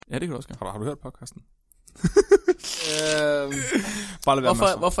Ja, det kan du også gøre. Har du hørt podcasten? Bare lad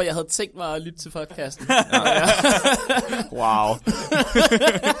være hvorfor jeg havde tænkt mig at lytte til podcasten. Wow.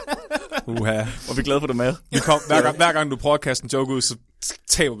 Og vi er glade for, at du er med. Hver gang du prøver at kaste en joke ud, så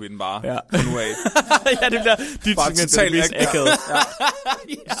taber vi den bare. Ja. Fra nu af. Ja, det bliver dit bare totalt mest akavet. Ja.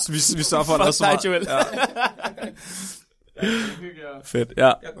 Vi sørger for at lade så meget. Joel. Ja. Fedt, ja.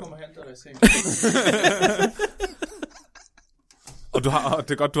 Jeg kommer hen til dig. Og det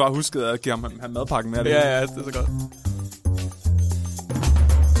er godt, du har husket at give ham madpakken med. Ja, det er så godt.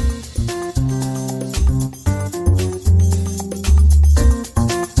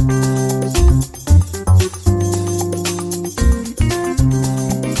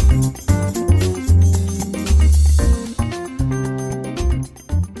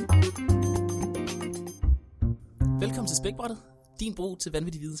 Velkommen til Spækbrættet, din bro til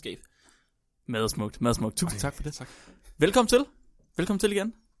vanvittig videnskab. Meget smukt. Tusind tak for det. Tak. Velkommen til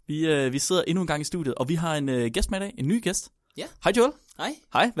igen. Vi sidder endnu en gang i studiet, og vi har en gæst med i dag. En ny gæst. Ja. Hej Joel.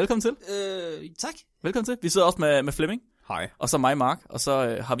 Hej, velkommen til. tak. Velkommen til. Vi sidder også med Flemming. Hej. Og så mig, Mark. Og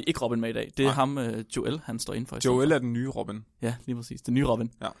så har vi ikke Robin med i dag. Det er ham, Joel, han står indenfor. Joel er den nye Robin. Ja, lige præcis. Den nye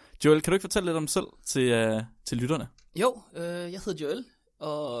Robin. Ja. Joel, kan du ikke fortælle lidt om selv til lytterne? Jo, jeg hedder Joel,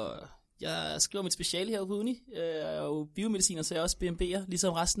 og jeg skriver mit speciale her på uni. Jeg er jo biomediciner, så jeg er også BMB'er,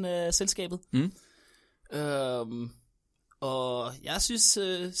 ligesom resten af selskabet. Og jeg synes,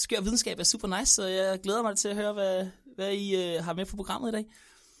 skør videnskab er super nice, så jeg glæder mig til at høre, hvad I har med på programmet i dag.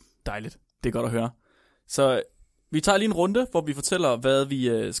 Dejligt. Det er godt at høre. Så vi tager lige en runde, hvor vi fortæller, hvad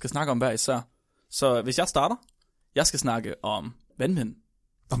vi skal snakke om hver især. Så hvis jeg starter, jeg skal snakke om vandmænd.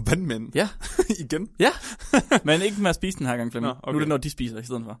 Om vandmænd? Ja. Igen? Ja. Men ikke med at spise den her gang, Flemming. Okay. Nu er det, når de spiser i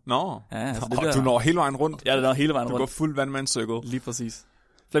stedet for. Nå. Ja, altså det der... Du når hele vejen rundt. Ja, det når hele vejen rundt. Du går fuld vandmandscirkel. Lige præcis.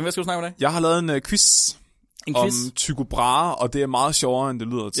 Flemming, hvad skal du snakke om i dag? Jeg har lavet en quiz. Om Tycho Brahe, og det er meget sjovere, end det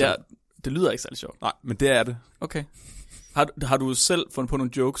lyder til. Ja, det lyder ikke særlig sjovt. Nej, men det er det. Okay. Har du selv fundet på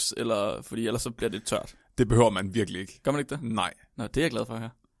nogle jokes, eller fordi ellers så bliver det tørt? Det behøver man virkelig ikke. Gør man ikke det? Nej. Nå, det er jeg glad for at høre.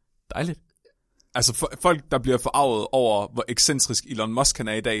 Dejligt. Altså folk, der bliver forarvet over, hvor ekscentrisk Elon Musk han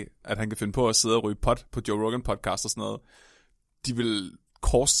er i dag, at han kan finde på at sidde og ryge pot på Joe Rogan podcast og sådan noget, de vil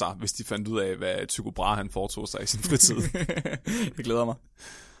korse sig, hvis de fandt ud af, hvad Tycho Brahe han foretog sig i sin fritid. Det glæder mig.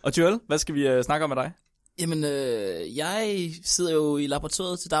 Og Joel, hvad skal vi snakke om med dig? Jamen, jeg sidder jo i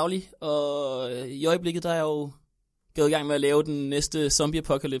laboratoriet til daglig, og i øjeblikket der er jeg jo gået i gang med at lave den næste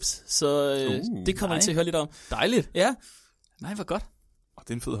zombie-apocalypse, så det kommer jeg til at høre lidt om. Dejligt. Ja. Nej, hvor godt. Det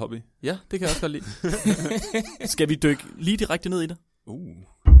er en fed hobby. Ja, det kan jeg også godt lide. Skal vi dykke lige direkte ned i det?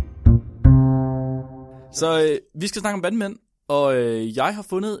 Så vi skal snakke om vandmænd, og jeg har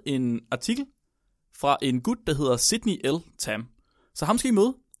fundet en artikel fra en gut, der hedder Sidney L. Tam. Så ham skal I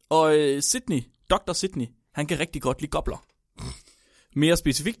møde. Og Dr. Sidney, han kan rigtig godt lide gobler. Mere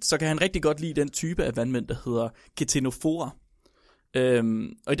specifikt, så kan han rigtig godt lide den type af vandmænd, der hedder Ctenophora.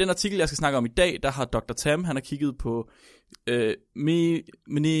 Og i den artikel, jeg skal snakke om i dag, der har Dr. Tam, han har kigget på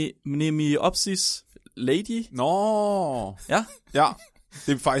Mnemoniopsis lady. Nå. Ja. Ja,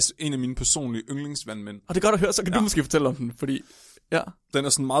 det er faktisk en af mine personlige yndlingsvandmænd. Og det er godt at høre, så kan du måske fortælle om den, fordi... Ja. Den er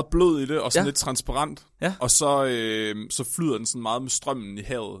sådan meget blød i det, og sådan lidt transparent. Ja. Og så flyder den sådan meget med strømmen i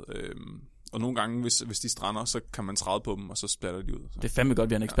havet. Og nogle gange, hvis de strander, så kan man træde på dem, og så splatter de ud. Så. Det er fandme godt,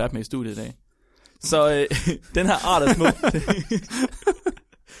 vi har en ekspert med i studiet i dag. Så den her art af små...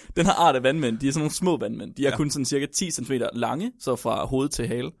 den her art af vandmænd, de er sådan nogle små vandmænd. De er kun sådan cirka 10 cm lange, så fra hoved til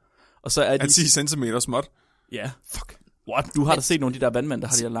hale. Og så er de... 10 cm småt? Ja. Fuck. What? Du har da set nogle af de der vandmænd, der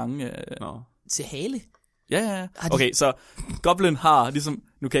har de her lange... Til hale? Ja. Okay, så Goblin har ligesom,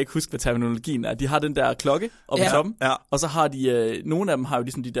 nu kan jeg ikke huske, hvad terminologien er, de har den der klokke oppe i toppen, og så har de, nogle af dem har jo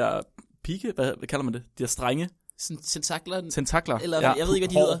ligesom de der pigge, hvad kalder man det? De der strenge. Tentakler. Eller jeg ved ikke,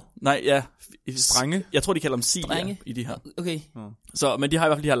 hvad de hedder. Nej, ja. Strenge? Jeg tror, de kalder dem siler i de her. Okay. Så, men de har i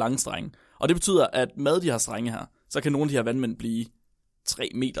hvert fald de her lange strenge. Og det betyder, at med de her strenge her, så kan nogle af de her vandmænd blive 3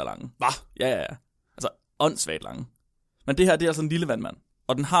 meter lange. Hvad? Ja. Altså åndssvagt lange. Men det her, det er altså en lille vandmand,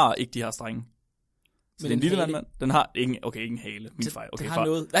 og den har ikke de her strenge. Så det er en lille vandmand. Den har ikke en hale. Min fejl. Okay, den har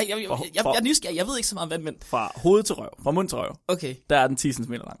noget. Nej, jeg er nysgerrig. Jeg ved ikke så meget om vandmænd. Fra hoved til røv. Fra mund til røv. Okay. Der er den 10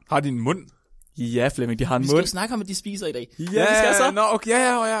 cm lang. Har de en mund? Ja, Flemming, de har en mund. Vi skal jo snakke om, at de spiser i dag. Ja, det skal så. Nå, okay,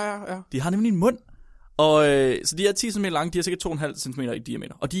 ja. De har nemlig en mund. Og så de er 10 cm lange, de er sikkert 2,5 cm i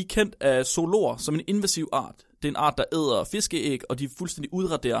diameter. Og de er kendt af zoologer som en invasiv art. Det er en art, der æder fiskeæg, og de fuldstændig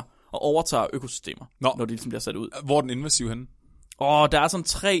udraderer og overtager økosystemer, når de ligesom bliver sat ud. Hvor er den invasiv henne? Der er sådan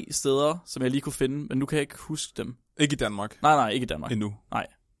 3 steder, som jeg lige kunne finde, men nu kan jeg ikke huske dem. Ikke i Danmark? Nej, ikke i Danmark. Endnu? Nej,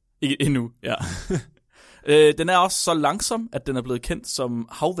 ikke endnu, ja. Den er også så langsom, at den er blevet kendt som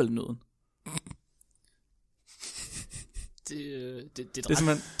havvalnøden. Det er Det er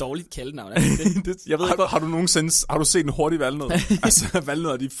simpelthen... dårligt kaldenavn. Jeg ved ikke, Har du set en hurtig valnød? Altså,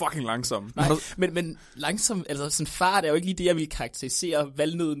 valnødder, de er fucking langsomme. Nej, men langsom, altså sådan fart er jo ikke lige det, jeg vil karakterisere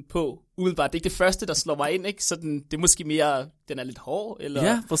valnøden på. Umiddelbart, det er ikke det første, der slår mig ind, ikke? Så det er måske mere, den er lidt hård, eller...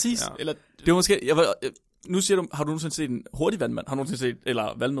 Ja, præcis. Ja. Eller, Det er måske... Nu siger du, har du nogensinde set en hurtig vandmand? Har du nogensinde set...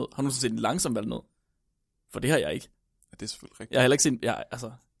 Eller valnød? Har du nogensinde set en langsom valnød? For det har jeg ikke. Ja, det er selvfølgelig rigtigt. Jeg har heller ikke set...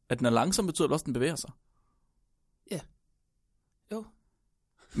 altså, at den er langsom, betyder det også, at den bevæger sig. Ja. Jo.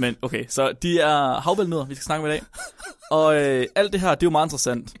 Men okay, så de er havvalnødder, vi skal snakke med i dag. Og alt det her, det er jo meget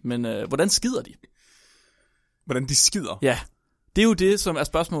interessant. Men hvordan skider de? Hvordan de skider? Ja, det er jo det, som er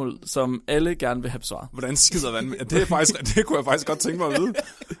spørgsmål, som alle gerne vil have besvaret. Hvordan skider vandmænd? Ja, det kunne jeg faktisk godt tænke mig at vide.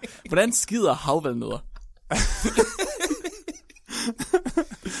 Hvordan skider havvalnødder?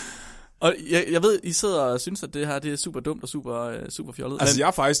 Og jeg ved, I sidder og synes, at det her det er super dumt og super fjollet. Altså, jeg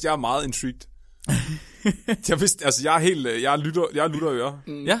er meget intrigued. Jeg er lytterøre.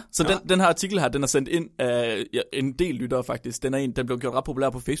 Ja, så den her artikel her, den er sendt ind af en del lyttere faktisk. Den blev gjort ret populær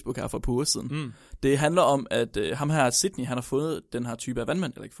på Facebook her for et par uger siden. Det handler om, at ham her Sydney, han har fundet den her type af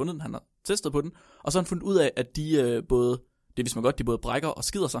vandmænd, eller ikke fundet den, han har testet på den, og så har han fundet ud af, at de både, det vidste man godt, de både brækker og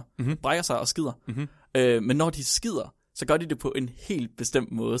skider sig, brækker sig og skider. Men når de skider, så gør de det på en helt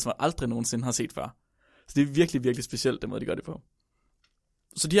bestemt måde, som man aldrig nogensinde har set før. Så det er virkelig, virkelig specielt, den måde, de gør det på.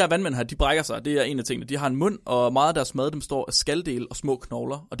 Så de her vandmænd her, de brækker sig, det er en af tingene. De har en mund, og meget af deres mad, dem står af skaldele og små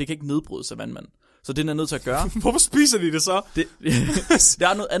knogler, og det kan ikke nedbrydes af vandmand. Så det er nødt til at gøre. Hvorfor spiser de det så? Der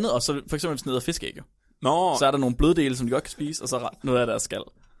er noget andet også, for eksempel sådan noget fiskeæg. Nå. Så er der nogle bløddele, som de godt kan spise, og så noget af deres skal.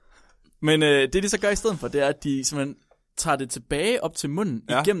 Men det de så gør i stedet for, det er, at de simpelthen tager det tilbage op til munden,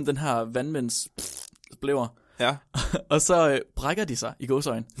 igennem den her vandmænds blæver. Ja. Og så brækker de sig i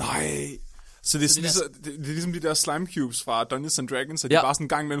gåseøjne. Nej. Så det er ligesom de der slime cubes fra Dungeons and Dragons, så de bare sådan en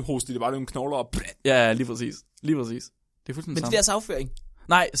gang mellem hoste, de bare nogle knogler og... Ja, lige præcis. Det er fuldstændig men samme. det er deres afføring?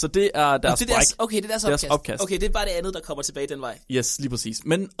 Nej, så det er deres bræk. Okay, det er deres opkast. Okay, det er bare det andet, der kommer tilbage den vej. Yes, lige præcis.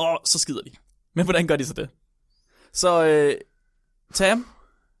 Men, så skider de. Men hvordan gør de så det? Så Tam,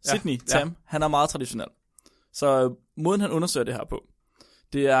 Sydney Tam, han er meget traditionel. Så måden han undersøger det her på,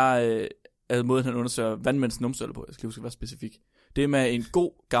 det er måden han undersøger vandmænds numsøjle på. Jeg skal huske at være specifik. Det er med en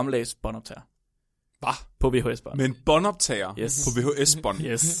god gammeldags båndoptager. Hvad? På VHS-bånd. Med en båndoptager på VHS-bånd?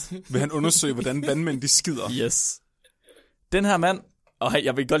 Yes. Vil han undersøge, hvordan vandmænd de skider? Yes. Den her mand, og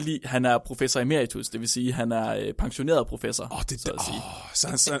jeg vil godt lide, han er professor emeritus, det vil sige, han er pensioneret professor.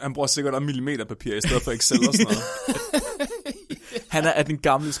 Så han bruger sikkert om millimeterpapir i stedet for Excel og sådan noget. Han er af den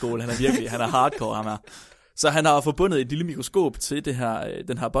gamle skole, han er hardcore, ham er. Så han har forbundet et lille mikroskop til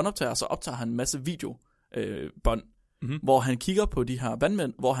den her båndoptager, så optager han en masse videobånd, hvor han kigger på de her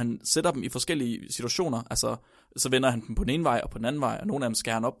vandmænd, hvor han sætter dem i forskellige situationer. Altså, så vender han dem på den ene vej og på den anden vej, og nogle af dem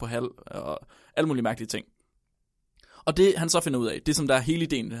skærer han op på halv, og alle mulige mærkelige ting. Og det han så finder ud af, det som der er hele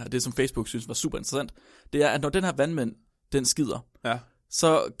ideen, det som Facebook synes var super interessant, det er, at når den her vandmænd, den skider,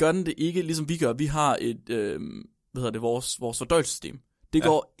 så gør den det ikke, ligesom vi gør. Vi har et, vores fordøjelsessystem. Det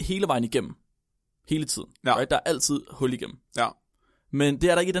går hele vejen igennem. Hele tiden. Ja. Right? Der er altid hul igennem. Ja. Men det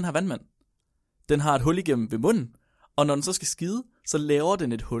er der ikke i den her vandmand. Den har et hul igennem ved munden, og når den så skal skide, så laver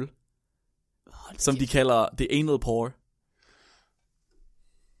den et hul, som de kalder the anal pore.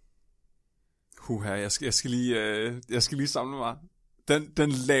 Jeg skal lige samle mig.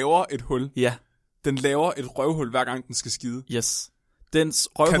 Den laver et hul. Ja. Den laver et røvhul, hver gang den skal skide. Yes. Dens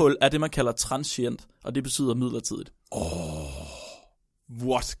røvhul er det, man kalder transient, og det betyder midlertidigt.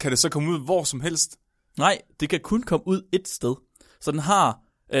 What? Kan det så komme ud hvor som helst? Nej, det kan kun komme ud et sted. Så den har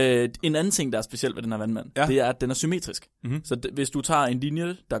en anden ting, der er specielt ved den her vandmand. Ja. Det er, at den er symmetrisk. Så hvis du tager en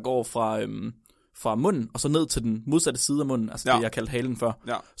linje, der går fra munden, og så ned til den modsatte side af munden, altså det, jeg kaldte halen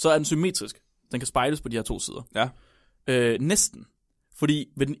før, så er den symmetrisk. Den kan spejles på de her to sider. Ja. Næsten. Fordi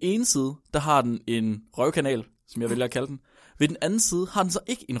ved den ene side, der har den en røvkanal, som jeg vælger at kalde den. Ved den anden side har den så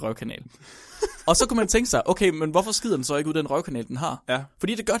ikke en røvkanal. Og så kunne man tænke sig, okay, men hvorfor skider den så ikke ud den røvkanal, den har? Ja.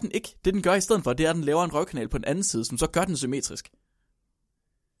 Fordi det gør den ikke. Det den gør i stedet for, det er, at den laver en røvkanal på den anden side, som så gør den symmetrisk.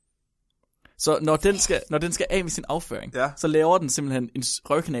 Så når den skal af med sin afføring, så laver den simpelthen en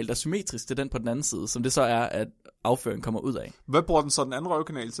røvkanal, der er symmetrisk til den på den anden side, som det så er, at afføringen kommer ud af. Hvad bruger den så den anden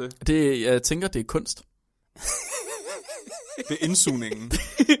røvkanal til? Jeg tænker, det er kunst. Det er indsugningen.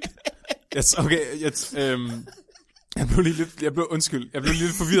 Jeg blev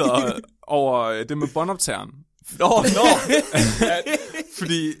lidt forvirret over det med båndoptageren. Nå.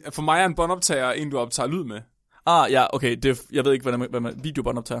 Fordi for mig er en båndoptager en, du optager lyd med. Ja, okay. Jeg ved ikke, hvad man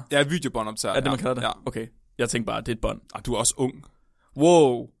videobåndoptager. Ja, videobåndoptager. Er det, man kalder det? Ja. Okay. Jeg tænkte bare, det er et bånd. Du er også ung.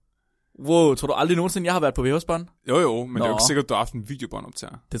 Wow, tror du aldrig nogensinde, jeg har været på VHS-bånd? Jo, men det er jo ikke sikkert, du har haft en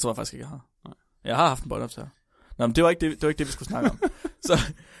videobåndoptager. Det tror jeg faktisk ikke, jeg har. Nej. Jeg har haft en båndoptager. Nå, men det var ikke det, vi skulle snakke om. Så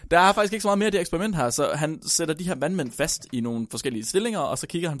der er faktisk ikke så meget mere af det eksperiment her, så han sætter de her vandmænd fast i nogle forskellige stillinger, og så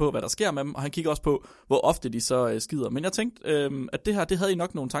kigger han på, hvad der sker med dem, og han kigger også på, hvor ofte de så skider. Men jeg tænkte, at det her, det havde I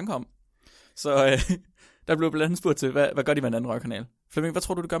nok nogle tanker om. Så der blev blandt andet spurgt til, hvad gør de med en anden røvkanal? Flemming, hvad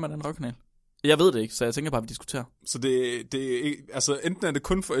tror du, det gør med en anden røvkanal? Jeg ved det ikke, så jeg tænker bare, at vi diskuterer. Så det er ikke, altså enten er det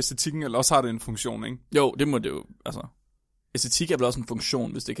kun for æstetikken, eller også har det en funktion, ikke? Jo, det må det jo, altså. Æstetik er vel også en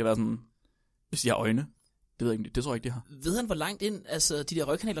funktion, hvis det kan være sådan, hvis de har øjne. Det ved jeg ikke, det tror jeg ikke, de har. Ved han, hvor langt ind altså, de der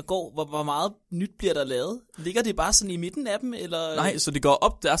røgkanaler går? Hvor meget nyt bliver der lavet? Ligger det bare sådan i midten af dem? Eller? Nej, så det går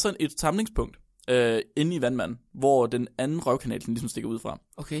op, der er sådan et samlingspunkt inde i vandmanden, hvor den anden røvkanal den ligesom stikker ud fra.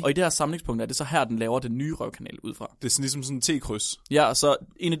 Okay. Og i det her samlingspunkt er det så her, den laver den nye røvkanal ud fra. Det er sådan ligesom sådan en T-kryds. Ja, så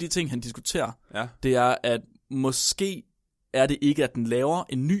en af de ting, han diskuterer, det er, at måske er det ikke, at den laver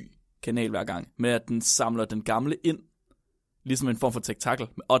en ny kanal hver gang, men at den samler den gamle ind, ligesom en form for tektakel,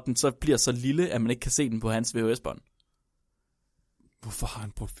 og den så bliver så lille, at man ikke kan se den på hans VHS-bånd. Hvorfor har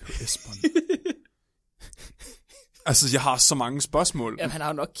han brugt VHS-bånd? Altså, jeg har så mange spørgsmål. Jamen, han har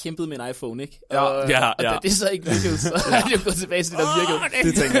jo nok kæmpet med en iPhone, ikke? Ja. Og det er så ikke lykkedes, så er det jo gået tilbage til det, der virkede.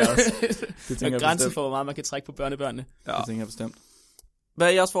 Det tænker jeg også. Det tænker og grænsen for, hvor meget man kan trække på børnebørnene. Ja. Det tænker jeg bestemt. Hvad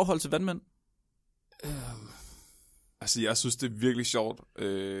er jeres forhold til vandmænd? Altså, jeg synes, det er virkelig sjovt,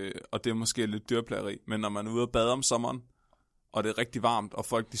 og det er måske lidt dyrplageri, men når man er ude og bade om sommeren, og det er rigtig varmt, og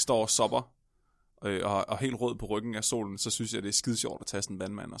folk de står og sopper, og helt rød på ryggen af solen, så synes jeg, det er skide sjovt at tage sådan en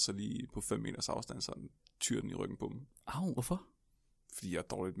vandmand, og så lige på 5 meters afstand, så tyrer den i ryggen på dem. Au, hvorfor? Fordi jeg er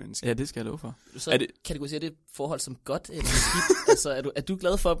et dårligt menneske. Ja, det skal jeg love for. Så kategoriserer det forhold som godt eller skidt? Altså, er du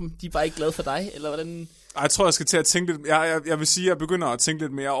glad for dem? De er bare ikke glade for dig? Eller hvordan? Jeg tror, jeg skal til at tænke lidt. Jeg vil sige, at jeg begynder at tænke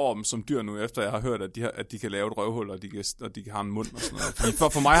lidt mere over dem som dyr nu, efter jeg har hørt, at de kan lave et røvhul, og de kan have en mund og sådan noget. Fordi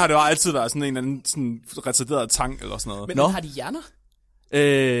for mig har det jo altid været sådan en eller anden sådan retarderet tang eller sådan noget. Men har de hjerner?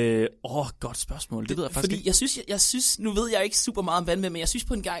 Godt spørgsmål. Det ved jeg faktisk ikke. Fordi jeg synes, nu ved jeg ikke super meget om vandmænd, men jeg synes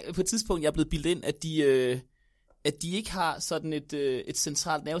på et tidspunkt, jeg er blevet bildet ind, at de ikke har sådan et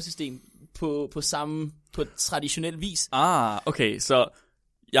centralt nervesystem på et traditionelt vis. Okay, så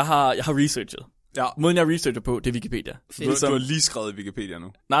jeg har researchet. Ja. Måden jeg researcher på, det er Wikipedia. Du har lige skrevet Wikipedia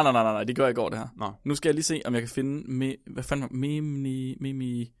nu. Nej, det gør jeg i går, det her. Nå. Nu skal jeg lige se, om jeg kan finde hvad fanden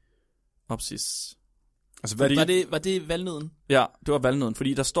Memiopsis. Altså, var det valnøden? Ja, det var valnøden,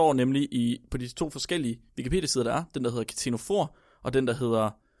 fordi der står nemlig på de 2 forskellige Wikipedia-sider, der er, den der hedder Ktenofor, og den der hedder,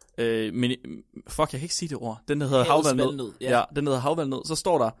 jeg kan ikke sige det ord, den der hedder havvalnød. Ja, den der hedder havvalnød, så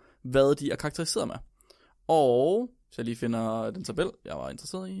står der, hvad de er karakteriseret med. Og, så jeg lige finder den tabel, jeg var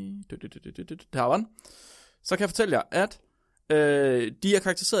interesseret i, der var den, så kan jeg fortælle jer, at de er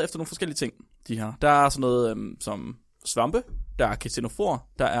karakteriseret efter nogle forskellige ting, de her. Der er sådan noget som svampe, der er Ktenofor,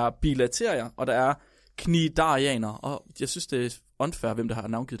 der er bilaterier, og der er knidarianer, og jeg synes, det er unfair, hvem der har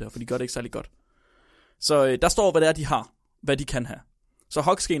navngivet der, for de gør det ikke særlig godt. Så der står, hvad det er, de har, hvad de kan have. Så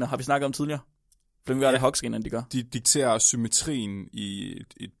hogsgener har vi snakket om tidligere. Hvad er det hogsgenerne, de gør? De dikterer symmetrien i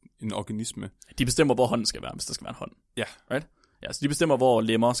en organisme. De bestemmer, hvor hånden skal være, hvis der skal være en hånd. Ja. Right? Ja, så de bestemmer, hvor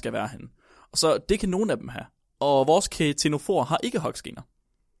lemmer skal være henne. Og så det kan nogle af dem have. Og vores Ktenofor har ikke hogsgener.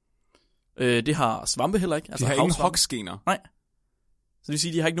 Det har svampe heller ikke. Altså de har ingen hogsgener? Nej. Så det vil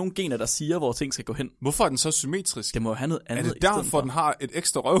sige, at de har ikke nogen gener, der siger, hvor ting skal gå hen. Hvorfor er den så symmetrisk? Det må jo have noget andet. Er det derfor, den har et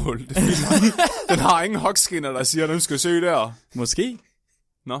ekstra røvhul? Den har ingen hogsgener, der siger, at den skal søge der. Måske.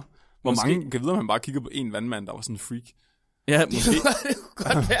 Nå. Hvor mange kan vide, om han bare kigger på en vandmand, der var sådan en freak? Ja, måske. Det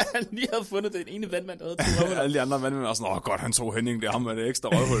kunne godt være, at han lige havde fundet den ene vandmand, der havde 2 røvhul. Alle de andre vandmænd var sådan, godt, han tog Henning, det er ham med det ekstra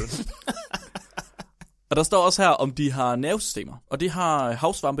røvhul. Og der står også her, om de har nervesystemer. Og det har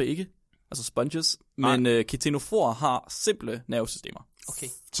havsvampe ikke. Altså sponges. Men Ktenofor har simple nervesystemer. Okay.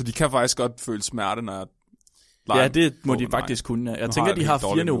 Så de kan faktisk godt føle smerte, når jeg leger. Ja, det må de faktisk kunne. Jeg tænker, de har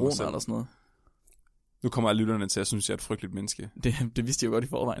 4 neuroner eller sådan noget. Nu kommer jeg lytterne til, at jeg synes, jeg er et frygteligt menneske. Det vidste jeg jo godt i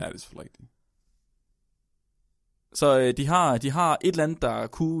forvejen. Ja, det er selvfølgelig rigtigt. Så de har et eller andet, der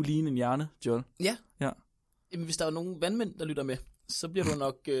kunne ligne en hjerne, Joel. Ja. Jamen, hvis der er nogen vandmænd, der lytter med, så bliver du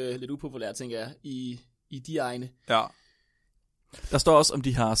nok lidt upopulær, tænker jeg, i de egne. Ja. Der står også, om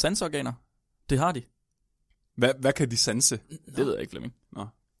de har sanseorganer. Det har de. Hvad kan de sanse? Det ved jeg ikke, Flemming. Nå.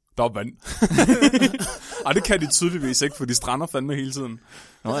 Der er vand. Ej, det kan de tydeligvis ikke, for de strander fandme hele tiden.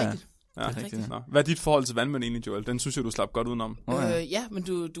 Nå ja. Ja, det er rigtigt. Nå. Hvad er dit forhold til vandmænd egentlig, Joel? Den synes jeg, du slap godt udenom. Ja, men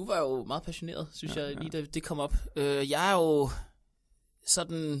du var jo meget passioneret, synes jeg, lige da det kom op. Jeg er jo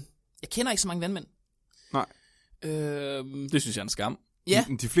sådan... Jeg kender ikke så mange vandmænd. Nej. Det synes jeg er en skam. Ja.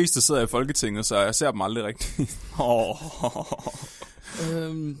 De fleste sidder i Folketinget, så jeg ser dem aldrig rigtigt.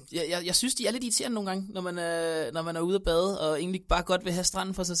 Jeg synes, de er lidt irriterende nogle gange, når man er ude at bade, og egentlig bare godt vil have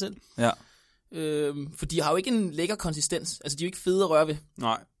stranden for sig selv. Ja. For de har jo ikke en lækker konsistens. Altså, de er jo ikke fede at røre ved.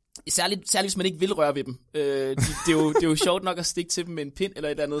 Nej. Særligt hvis man ikke vil røre ved dem. Det er jo sjovt nok at stikke til dem med en pind eller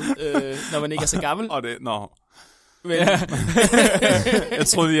et andet, når man ikke er så gammel. Og det, Men, jeg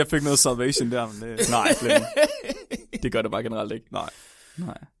troede, jeg fik noget salvation der, men det... Nej, Flemming. Det gør det bare generelt ikke. Nej.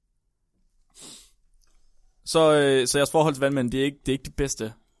 Så jeres forhold til vandmænd, det er ikke det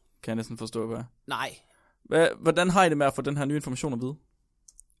bedste, kan jeg næsten forstå. Hvad? nej. Hvordan har I det med at få den her nye information at vide?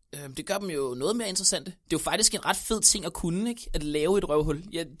 Det gør dem jo noget mere interessante. Det er jo faktisk en ret fed ting at kunne, ikke? At lave et røvhul.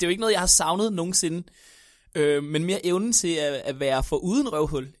 Ja, det er jo ikke noget, jeg har savnet nogensinde. Men mere evnen til at være for uden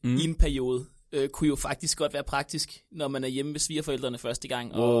røvhul i en periode, kunne jo faktisk godt være praktisk, når man er hjemme ved svigerforældrene første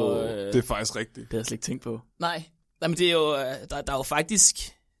gang. Det er faktisk rigtigt. Det har jeg slet ikke tænkt på. Nej, men det er jo, der er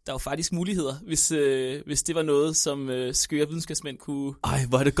jo faktisk muligheder, hvis det var noget, som skøre videnskabsmænd kunne... Ej,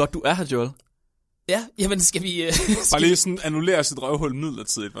 hvor er det godt, du er her, Joel. Ja, jamen skal vi... Bare lige sådan annullere sit røvhul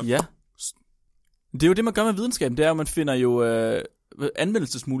midlertidigt. Ja. Det er jo det, man gør med videnskaben. Det er, at man finder jo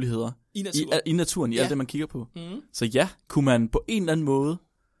anvendelsesmuligheder i naturen, i alt det, man kigger på. Mm. Så ja, kunne man på en eller anden måde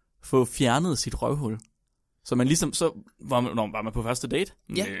få fjernet sit røvhul. Så man ligesom, var man på første date?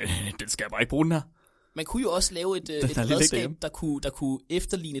 Ja. Den skal jeg bare ikke bruge den her. Man kunne jo også lave et redskab, der kunne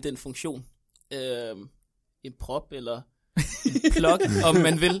efterligne den funktion. En prop eller en plug, om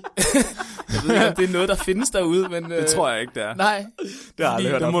man vil. Jeg ved ikke, om det er noget, der findes derude, men... Det tror jeg ikke, det er. Nej. Det har jeg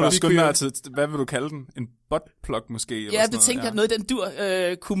aldrig hørt om. må du skynde mig til, hvad vil du kalde den? En buttplug måske? Eller Ja, sådan det tænkte jeg, noget i den dur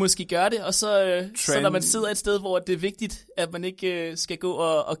kunne måske gøre det, og så når man sidder et sted, hvor det er vigtigt, at man ikke skal gå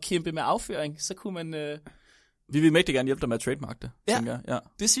og kæmpe med afføring, så kunne man... Vi vil mægtig gerne hjælpe dig med at trademark det, tænker jeg. Ja,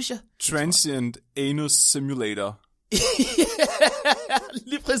 det synes jeg. Transient Anus Simulator.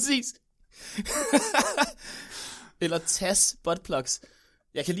 Lige præcis. Eller TAS buttplugs.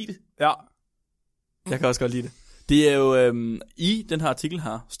 Jeg kan lide det. Ja. Jeg kan også godt lide det. Det er jo, i den her artikel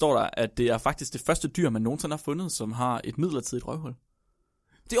her, står der, at det er faktisk det første dyr, man nogensinde har fundet, som har et midlertidigt røvhul.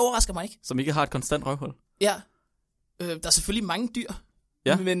 Det overrasker mig ikke. Som ikke har et konstant røvhul. Ja. Der er selvfølgelig mange dyr.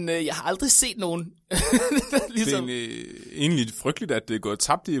 Ja. Men jeg har aldrig set nogen. Ligesom. Det er egentlig frygteligt, at det er gået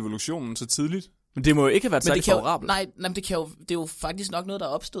tabt i evolutionen så tidligt. Men det må jo ikke have været særlig favorabelt. Nej, men det er jo faktisk nok noget, der er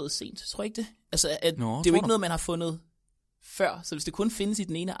opstået sent. Tror jeg ikke det? Altså, det er jo ikke noget, man har fundet før. Så hvis det kun findes i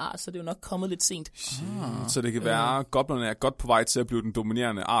den ene art, så er det jo nok kommet lidt sent. Så det kan være, at goblerne er godt på vej til at blive den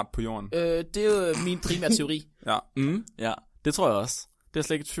dominerende art på jorden. Det er jo min primære teori. Ja, det tror jeg også. Det er jeg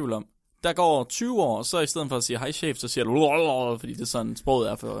slet ikke i tvivl om. Der går 20 år, så i stedet for at sige hej chef, så siger du fordi det er sådan sproget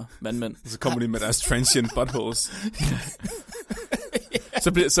er for vandmænd. Så kommer de med deres transient buttholes.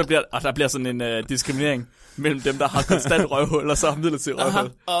 så bliver sådan en diskriminering mellem dem, der har konstant røvhul, og så har midlertidigt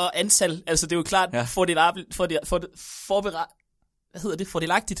røvhul. Og antal, altså det er jo klart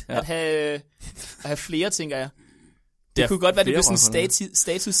fordelagtigt at have flere, tænker jeg. Det kunne godt være, det blev sådan en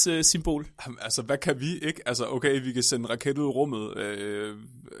statussymbol. Altså, hvad kan vi ikke? Altså, okay, vi kan sende en raket ud i rummet.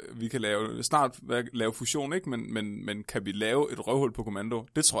 Vi kan snart lave fusion, ikke? Men kan vi lave et røvhul på kommando?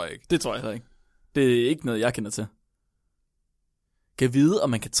 Det tror jeg ikke. Det tror jeg heller ikke. Det er ikke noget, jeg kender til. Kan vide, om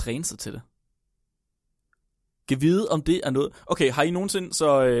man kan træne sig til det. Kan vide, om det er noget... Okay, har I nogensinde...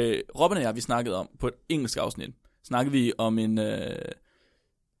 Så Robin og jeg, vi snakkede om på et engelsk afsnit, snakkede vi om en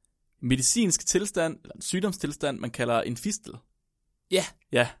medicinsk tilstand, eller en sygdomstilstand, man kalder en fistel. Ja.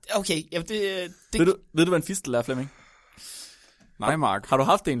 Okay, jamen det... Ved du, hvad en fistel er, Flemming? Nej, Mark. Har du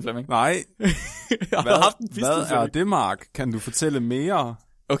haft en, Flemming? Nej. Har du haft en fistel, hvad er det, Mark? Kan du fortælle mere?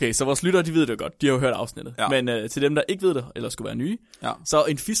 Okay, så vores lyttere, de ved det godt. De har jo hørt afsnittet. Ja. Men til dem, der ikke ved det, eller skulle være nye, så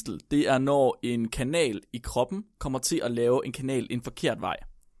en fistel, det er, når en kanal i kroppen kommer til at lave en kanal en forkert vej.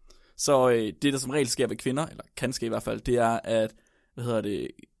 Så det, der som regel sker ved kvinder, eller kan ske i hvert fald, det er, at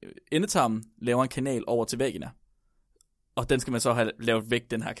endetarmen laver en kanal over til vagina. Og den skal man så have lavet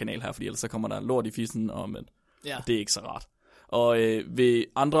væk, den her kanal her, fordi ellers så kommer der lort i fissen, og det er ikke så rart. Og ved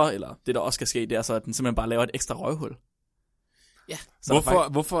andre, eller det, der også skal ske, det er så, at den simpelthen bare laver et ekstra røvhul. Ja.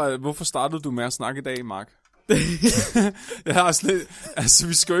 Hvorfor startede du med at snakke i dag, Mark? Jeg har slet... Altså,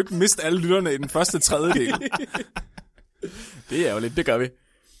 vi skal jo ikke miste alle lytterne i den første tredjedel. Det er jo lidt, det gør vi.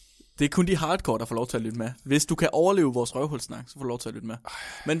 Det er kun de hardcore, der får lov til at lytte med. Hvis du kan overleve vores røvhulsnak, så får du lov til at lytte med.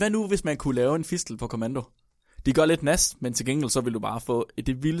 Men hvad nu, hvis man kunne lave en fistel på kommando? De gør lidt nas, men til gengæld så vil du bare få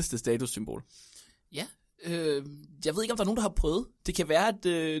det vildeste statussymbol. Ja, jeg ved ikke, om der er nogen, der har prøvet. Det kan være, at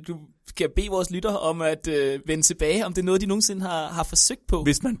du kan bede vores lytter om at vende tilbage, om det er noget, de nogensinde har forsøgt på.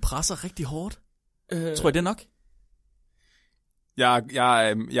 Hvis man presser rigtig hårdt, tror jeg det er nok? Jeg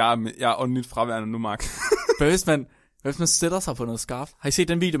er åndeligt fraværende nu, Mark. Hvis man sætter sig på noget skarpt. Har I set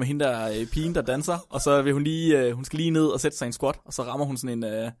den video med hende der pigen, der danser? Og så vil hun skal lige ned og sætte sig i en squat, og så rammer hun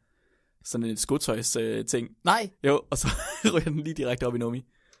sådan en skotøjs ting. Nej. Jo, og så ryger den lige direkte op i nummi.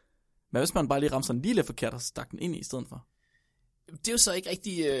 Men hvis man bare lige rammer sådan lige lidt forkert, og stak den ind i stedet for? Det er jo så ikke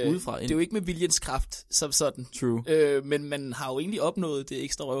rigtig... Udefra ind. det er jo ikke med viljens kraft, som sådan. True. Men man har jo egentlig opnået det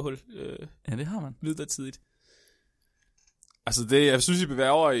ekstra røvhul Ja, det har man. midlertidigt. Altså, jeg synes, I bevæger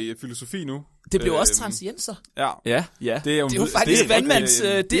over i filosofi nu. Det blev også transienser. Ja. Ja. Det er jo faktisk det er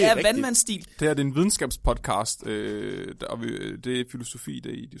rigtigt. vandmandsstil. Det her det er en videnskabspodcast, og det er filosofi,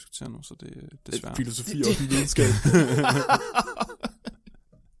 det I diskuterer nu, så det er desværre. Filosofi og videnskab.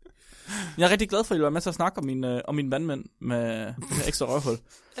 Jeg er rigtig glad for, at I var med til at snakke om mine vandmænd med ekstra røvhul.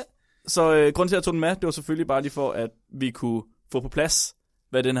 Så grunden til, at jeg tog den med, det var selvfølgelig bare lige for, at vi kunne få på plads,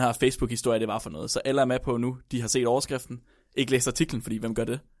 hvad den her Facebook-historie det var for noget. Så alle er med på nu, de har set overskriften, ikke læst artiklen, fordi hvem gør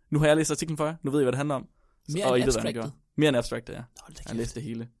det? Nu har jeg læst artiklen for jer, nu ved I, hvad det handler om. Mere end abstracted. Mere end abstracted, ja. Hold da Jeg læste det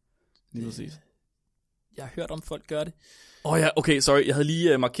hele. Lige kæft. præcis. Jeg har hørt om folk gør det. Ja, okay, sorry. Jeg havde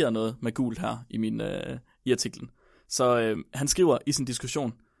lige markeret noget med gult her i artiklen. Så han skriver i sin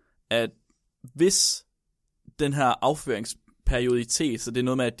diskussion, at hvis den her afføringsperioditet, så det er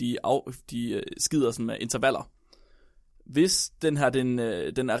noget med, at de skider sådan med intervaller. Hvis den her den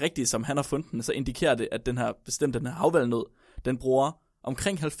er rigtig, som han har fundet den, så indikerer det, at den her havvalnød, den bruger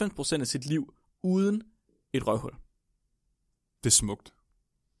omkring 90% af sit liv uden et røvhul. Det er smukt.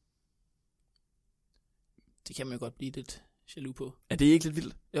 Det kan man jo godt blive lidt jaloux på. Er det ikke lidt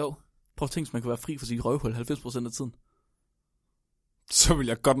vildt? Jo. Prøv at tænke, hvis man kunne være fri for sit røvhul 90% af tiden. Så vil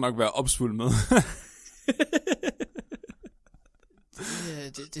jeg godt nok være opsvulmet med.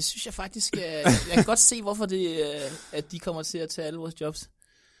 Det synes jeg faktisk... Jeg kan godt se, hvorfor at de kommer til at tage alle vores jobs.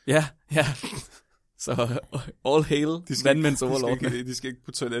 Ja. Så all hail, vandmænds overlord. De skal ikke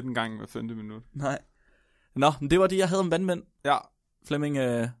på toilet en gang hver 5. minut. Nej. Nå, men det var det, jeg havde om vandmænd. Ja. Flemming,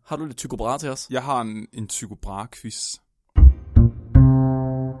 har du lidt Tycho Brahe til os? Jeg har en Tycho Brahe-quiz.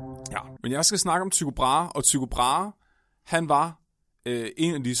 Ja, men jeg skal snakke om Tycho Brahe, og Tycho Brahe, han var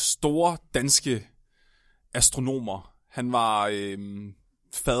en af de store danske astronomer. Han var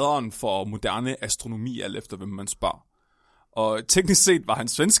faderen for moderne astronomi, alt efter hvem man spørger. Og teknisk set var han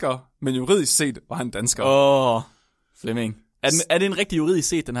svensker, men juridisk set var han dansker. Flemming. Er det en rigtig juridisk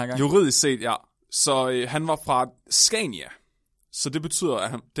set den her gang? Juridisk set, ja. Så han var fra Scania. Så det betyder,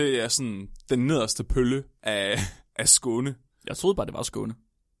 at det er sådan den nederste pølle af Skåne. Jeg troede bare, det var Skåne.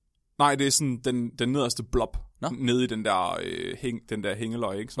 Nej, det er sådan den nederste blob nede i den der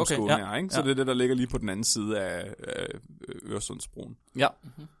hængeløg, ikke, som Skåne er. Ikke? Så det er det, der ligger lige på den anden side af Øresundsbroen. Ja.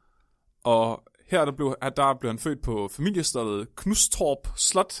 Mm-hmm. Og her der blev han født på familieslottet Knustorp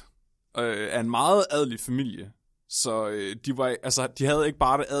Slot af en meget adelig familie. Så de havde ikke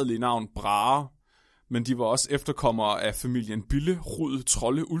bare det adelige navn Brahe, men de var også efterkommere af familien Bille, Rud,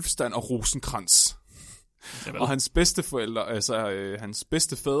 Trolle, Ulfstand og Rosenkrantz. Og hans bedsteforældre, hans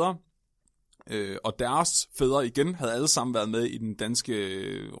bedstefædre og deres fædre igen, havde alle sammen været med i den danske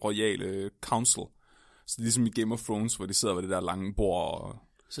royale council. Så ligesom i Game of Thrones, hvor de sidder ved det der lange bord. Og...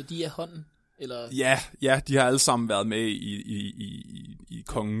 Så de er hånden? Eller? Ja, de har alle sammen været med i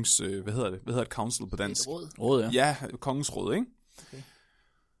kongens, hvad hedder det council på dansk? Råd, ja. Ja, kongens råd, ikke? Okay.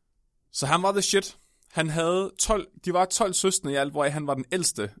 Så han var the shit. Han havde 12 søstre i alt, hvor han var den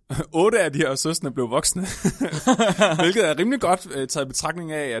ældste. 8 af de her søstre blev voksne. Hvilket er rimelig godt taget i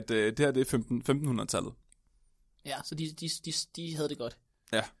betragtning af, at det her det er 1500-tallet. Ja, så de havde det godt.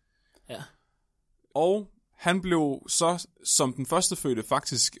 Ja. Og han blev så som den første fødte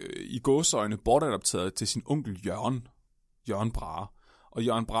faktisk i gåseøjne bortadopteret til sin onkel Jørgen Brahe. Og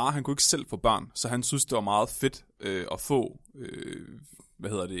Jørgen Brahe, han kunne ikke selv få børn, så han synes, det var meget fedt at få...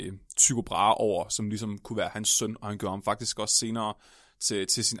 Tycho Brahe over, som ligesom kunne være hans søn, og han gjorde ham faktisk også senere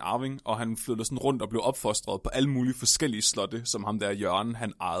til sin arving, og han flyttede sådan rundt og blev opfostret på alle mulige forskellige slotte, som ham der Jørgen,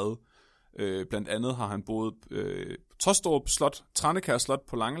 han ejede. Blandt andet har han boet Tostrup Slot, Tranekær Slot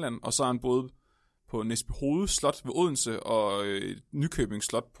på Langeland, og så har han boet på Næsbyhoved Slot ved Odense, og Nykøbing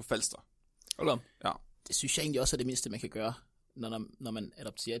Slot på Falster. Ja. Det synes jeg egentlig også er det mindste, man kan gøre, når man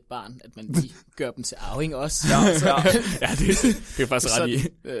adopterer et barn, at man lige gør dem til arving også. Ja, det er faktisk ret i.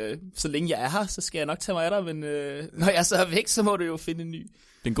 Så længe jeg er her, så skal jeg nok tage mig af dig, men når jeg så er væk, så må du jo finde en ny. Det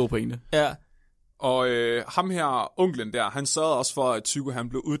er en god pointe. Ja. Og ham her, onklen der, han sørgede også for, at Tycho han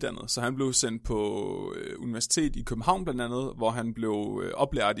blev uddannet. Så han blev sendt på universitet i København blandt andet, hvor han blev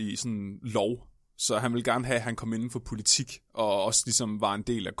oplært i sådan lov. Så han ville gerne have, at han kom inden for politik, og også ligesom var en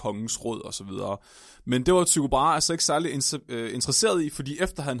del af kongens råd og så videre. Men det var Tycho Brahe altså ikke særlig interesseret i, fordi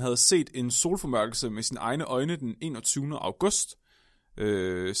efter han havde set en solformørkelse med sine egne øjne den 21. august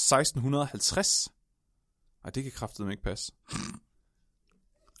 1650. Nej, det kan kraftedeme ikke passe.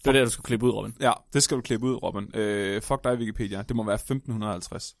 Det er det, du skal klippe ud, Robin. Ja, det skal du klippe ud, Robin. Fuck dig, Wikipedia. Det må være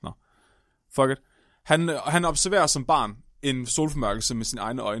 1550. Nå. Fuck it. Han observerer som barn en solformørkelse med sine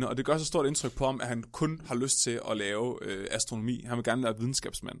egne øjne, og det gør så stort indtryk på ham, at han kun har lyst til at lave astronomi. Han vil gerne være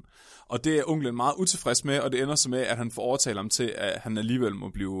videnskabsmand. Og det er onklen meget utilfreds med, og det ender så med, at han får overtalt ham til, at han alligevel må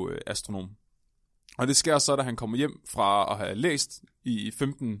blive astronom. Og det sker så, da han kommer hjem fra at have læst i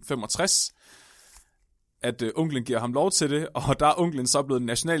 1565, at onklen giver ham lov til det, og der er onklen så blevet en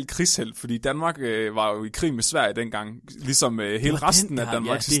national krigshelt, fordi Danmark var jo i krig med Sverige dengang, ligesom hele resten af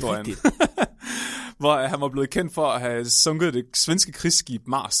Danmarks historien. Hvor han var blevet kendt for at have sunket det svenske krigsskib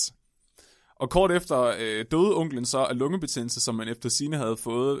Mars. Og kort efter døde onklen så af lungebetændelse, som man efter sigende havde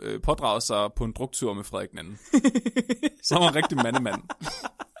fået pådraget sig på en druktur med Frederik II. Så han var en rigtig mandemand.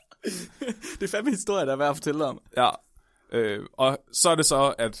 Det er fandme en historie, der er værd at fortælle om. Ja, og så er det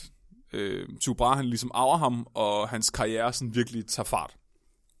så, at Tycho Brahe han ligesom arver ham, og hans karriere sådan virkelig tager fart.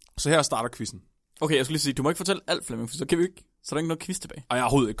 Så her starter quizzen. Okay, jeg skulle lige sige, du må ikke fortælle alt, Flemming, for så kan vi ikke. Så er der ikke noget quiz tilbage. Og jeg er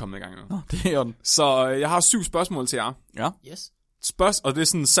overhovedet ikke kommet i gang endnu. Nå, det er jo. Så jeg har 7 spørgsmål til jer. Ja. Yes. Og det er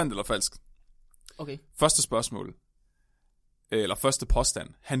sådan sandt eller falsk. Okay. Første spørgsmål. Eller første påstand.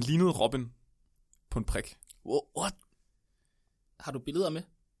 Han lignede Robin på en prik. What? Har du billeder med?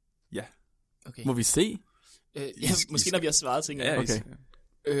 Ja. Okay. Må vi se? Måske når vi har svaret, tænker jeg. Okay.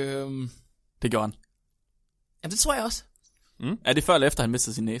 Det gjorde han. Jamen, det tror jeg også. Er det før eller efter, han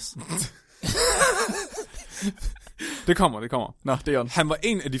mistede sin næse? Det kommer. Nå, det er han. Han var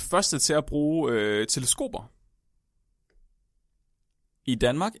en af de første til at bruge teleskoper. I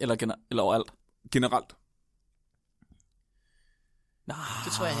Danmark eller overalt? Generelt. Nej,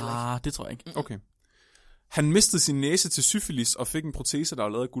 Det tror jeg heller ikke. Det tror jeg ikke. Okay. Han mistede sin næse til syfilis og fik en protese, der var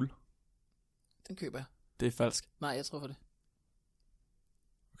lavet af guld. Den køber jeg. Det er falsk. Nej, jeg tror for det.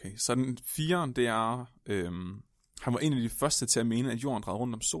 Okay, så den 4. det er... han var en af de første til at mene, at jorden drejede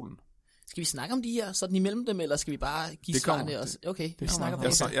rundt om solen. Skal vi snakke om de her sådan imellem dem, eller skal vi bare give Det kommer. svarene? Okay, vi kommer. snakker om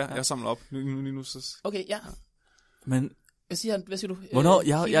det. Jeg samler op. Nu så... Okay, ja. Men Hvad siger du?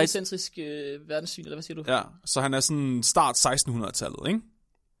 Hvornår? Heliocentrisk verdenssyn, eller hvad siger du? Ja, så han er sådan start 1600-tallet, ikke?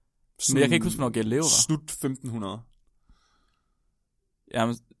 Men jeg kan ikke huske, hvornår Galileo var. Slut 1500.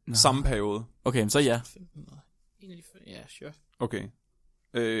 Jamen, Samme periode. Okay, men så ja. 1500. Ja, sure. Okay.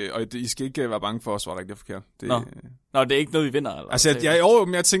 Og I skal ikke være bange for at svare rigtigt forkert. Nå, det er ikke noget, vi vinder, eller? Altså,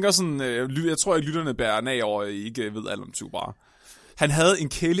 jeg tænker sådan... jeg tror ikke, lytterne bærer af over, at I ikke ved alt om Tycho Brahe. Han havde en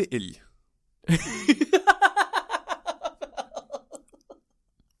kæleelg.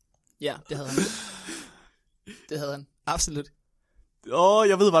 Ja, det havde han. Det havde han. Absolut.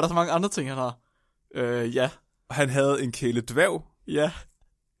 Jeg ved bare, der er så mange andre ting, han har. Ja. Han havde en kæledværg. Ja.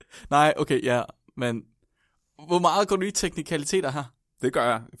 Nej, okay, ja. Men hvor meget går du i teknikaliteter her? Det gør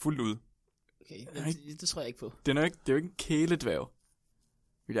jeg fuldt ud. Okay, det tror jeg ikke på. Det er jo ikke en kæledværg,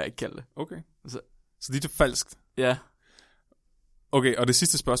 vil jeg ikke kalde det. Okay. Altså, Så det er falskt. ja. Okay, og det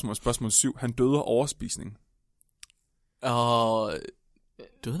sidste spørgsmål 7. Han døde af overspisning. Og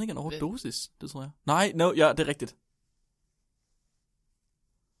døde han ikke en overdosis? Det tror jeg. Nej, ja, det er rigtigt.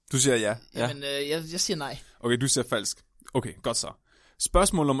 Du siger ja. Jamen, jeg siger nej. Okay, du siger falsk. Okay, godt så.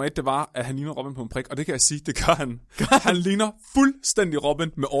 Spørgsmål nummer 1, det var, at han ligner Robin på en prik, og det kan jeg sige, det gør han. Han ligner fuldstændig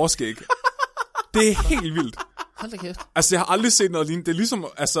Robin med overskæg. Det er helt vildt. Hold da kæft. Altså, jeg har aldrig set noget lignende. Det er ligesom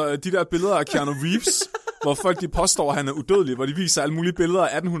de der billeder af Keanu Reeves, hvor folk de påstår, at han er udødelig, hvor de viser alle mulige billeder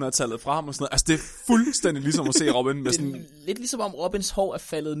af 1800-tallet fra ham og sådan noget. Altså, det er fuldstændig ligesom at se Robin med sådan... Lidt ligesom om Robins hår er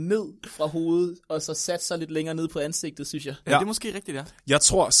faldet ned fra hovedet, og så sat sig lidt længere ned på ansigtet, synes jeg. Ja, det er måske rigtigt, ja. Jeg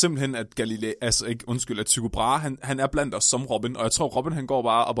tror simpelthen, at at Tycho Brahe, han er blandt os som Robin, og jeg tror, Robin han går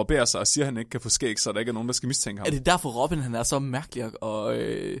bare og barberer sig og siger, at han ikke kan få skæg, så der ikke er nogen, der skal mistænke ham. Er det derfor Robin, han er så mærkelig og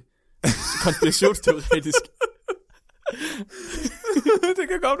konspirationsteoretisk? Det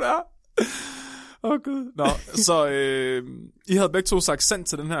kan godt være. Gud. Nå, så I havde begge to sagt sandt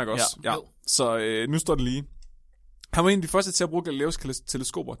til den her, ikke også? Ja. Så nu står det lige. Han var en af de første til at bruge Galileos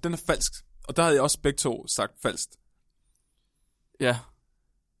teleskoper. Den er falsk. Og der havde jeg også begge to sagt falsk. Ja.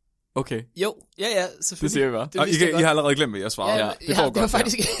 Okay. Jo, ja, selvfølgelig. Det siger vi bare. Og I har allerede glemt, hvad jeg svarede. Ja, det var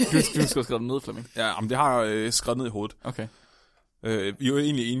faktisk... Du skal skrive det ned, Flemming. Ja, men det har jeg skrevet ned i hovedet. Okay. Vi er jo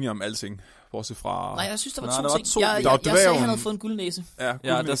egentlig enige om alting. Bortset fra... Nej, jeg synes, der var Nej, to der var ting. to. Jeg sagde, at han havde fået en guldnæse. Ja,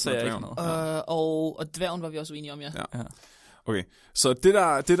 der sagde jeg ikke noget. Og dværgen var vi også enige om, ja. Okay, så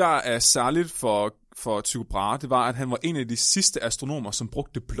det der er særligt for Tycho Brahe, det var, at han var en af de sidste astronomer, som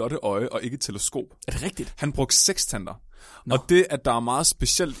brugte det blotte øje og ikke teleskop. Er det rigtigt? Han brugte sekstanter. Og det, at der er meget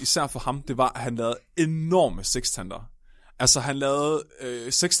specielt, især for ham, det var, at han lavede enorme sekstanter. Altså, han lavede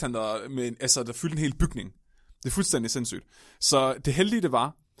sekstanter, der fyldte en hel bygning. Det er fuldstændig sindssygt. Så det heldige, det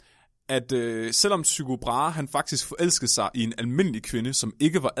var, at selvom Tycho Brahe, han faktisk forelskede sig i en almindelig kvinde, som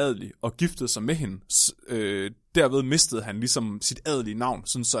ikke var adelig, og giftede sig med hende, derved mistede han ligesom sit adelige navn,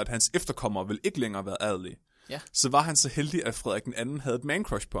 sådan så at hans efterkommere vil ikke længere være adelige. Ja. så var han så heldig, at Frederik den anden havde et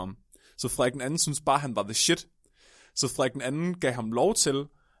man-crush på ham. Så Frederik den anden synes bare, han var the shit. Så Frederik den anden gav ham lov til,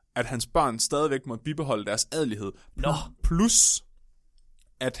 at hans børn stadigvæk måtte bibeholde deres adelighed. Nå. Plus,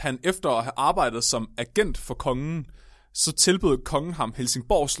 at han efter at have arbejdet som agent for kongen, så tilbød kongen ham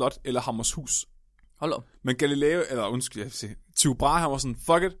Helsingborg Slot eller Hammershus. Hold op. Men Galileo, eller undskyld, jeg vil sige, Tycho Brahe, han var sådan,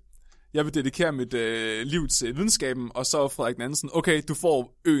 fuck it, jeg vil dedikere mit liv til videnskaben, og så var Frederik den anden sådan, okay, du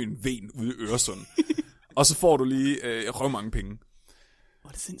får øen Ven ude i Øresund. Og så får du lige røv mange penge. Hvor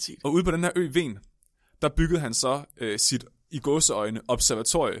er det sindssygt. Og ude på den her ø Ven, der byggede han så sit i gåseøjne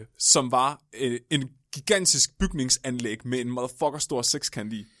observatorie, som var en gigantisk bygningsanlæg med en motherfucker stor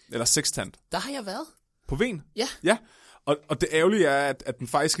sekskant i, eller sekstand. Der har jeg været. På Ven? Ja. Ja, og det ærgerlige er, at den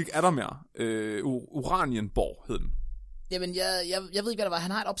faktisk ikke er der mere. Oranienborg hed den. Jamen, jeg ved ikke, hvad der var.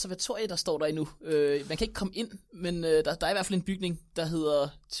 Han har et observatorie, der står der endnu. Man kan ikke komme ind, men der er i hvert fald en bygning, der hedder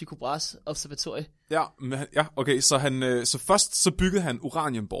Tycho Brahes Observatorie. Ja, okay, så først så byggede han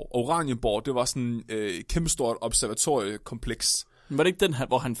Oranienborg. Og Oranienborg, det var sådan et kæmpestort observatoriekompleks. Men var det ikke den her,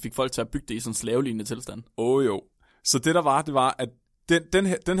 hvor han fik folk til at bygge det i sådan en slavelignende tilstand? Jo. Så det der var, det var, at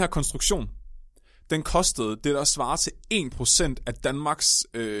den her konstruktion, den kostede det, der svarer til 1% af Danmarks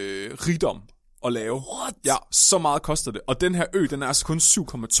rigdom at lave. What? Ja, så meget koster det. Og den her ø, den er altså kun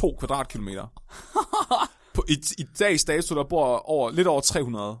 7,2 kvadratkilometer. I dags dato, der bor lidt over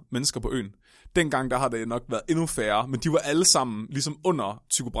 300 mennesker på øen. Dengang, der har det nok været endnu færre, men de var alle sammen ligesom under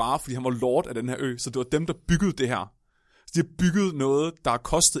Tycho Brahe, fordi han var lord af den her ø, så det var dem, der byggede det her. Så de har bygget noget, der har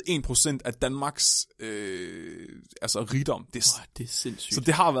kostet 1% af Danmarks rigdom. Det er sindssygt. Så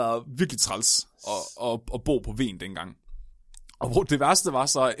det har været virkelig træls at bo på Ven dengang. Og det værste var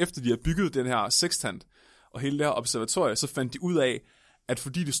så, at efter de havde bygget den her sekstand og hele det her observatorie, så fandt de ud af, at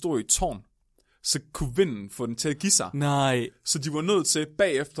fordi det stod i et tårn, så kunne vinden få den til at give sig. Nej. Så de var nødt til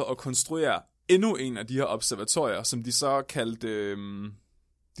bagefter at konstruere endnu en af de her observatorier, som de så kaldte,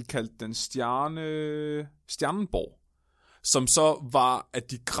 den Stjernenborg, som så var,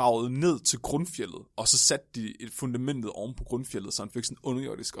 at de gravede ned til grundfjeldet, og så satte de et fundamentet oven på grundfjeldet, så han fik sådan en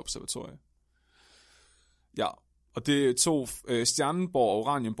underjordisk observatorie. Ja, og det tog Stjernenborg og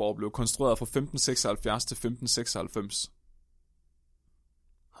Oranienborg blev konstrueret fra 1576 til 1596.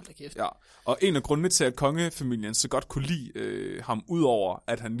 Hold da kæft. Ja, og en af grundene til, at kongefamilien så godt kunne lide ham, udover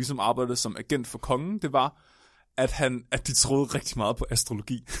at han ligesom arbejdede som agent for kongen, det var, at de troede rigtig meget på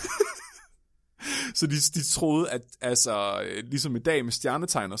astrologi. Så de troede, at ligesom i dag med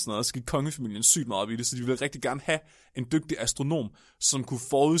stjernetegn og sådan noget, så gik kongefamilien sygt meget op i det, så de ville rigtig gerne have en dygtig astronom, som kunne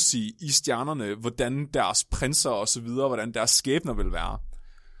forudsige i stjernerne, hvordan deres prinser og så videre, hvordan deres skæbner ville være.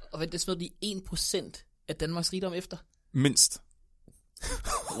 Og hvad det smed de 1% af Danmarks rigdom efter? Mindst.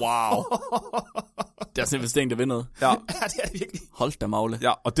 Wow. Det er sådan en investering, der vinder. Ja. Ja, det er det virkelig. Hold da magle.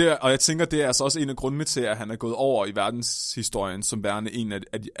 Ja, og jeg tænker, det er altså også en af grundene til, at han er gået over i verdenshistorien som værende en af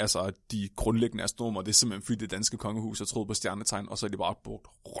de grundlæggende astronomer. Det er simpelthen fordi det danske kongehus har troet på stjernetegn, og så har de bare brugt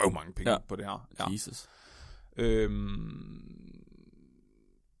røv mange penge på det her. Ja. Jesus.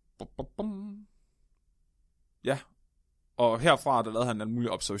 Ja. Og herfra, der lavede han alle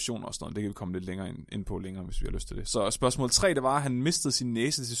mulige observationer og sådan noget. Det kan vi komme lidt længere ind på længere, hvis vi har lyst til det. Så spørgsmål 3, det var, at han mistede sin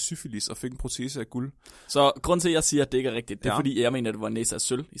næse til syfilis og fik en protese af guld. Så grund til, at jeg siger, at det ikke er rigtigt, det er fordi, jeg mener, at det var en næse af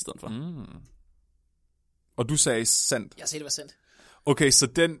sølv i stedet for. Mm. Og du sagde sandt. Jeg sagde, det var sandt. Okay,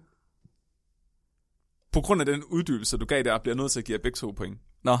 så på grund af den uddybelse, du gav der, bliver jeg nødt til at give jer begge 2 point.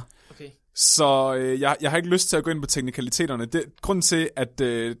 Nå. Okay. Så jeg har ikke lyst til at gå ind på teknikaliteterne. Grunden til, at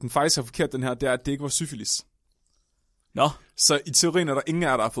den faktisk er forkert, den her, det er, at det ikke var syfilis. Nå. Så i teorien er der ingen af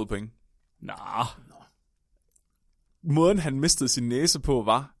jer, der har fået point. Nå. Måden, han mistede sin næse på,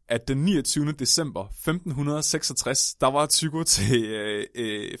 var, at den 29. december 1566, der var Tycho til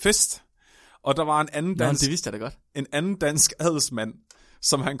fest. Og der var det vidste jeg da godt. En anden dansk adelsmand,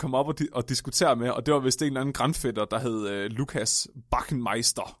 som han kom op og diskuterede med, og det var vist en eller anden grandfætter, der hed Lukas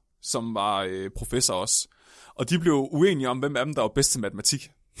Backenmeister, som var professor også. Og de blev uenige om, hvem af dem, der var bedst til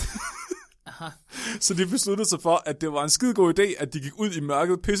matematik. Aha. Så de besluttede sig for, at det var en skidegod idé, at de gik ud i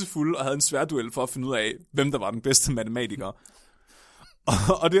mørket pissefulde og havde en sværduel for at finde ud af, hvem der var den bedste matematiker.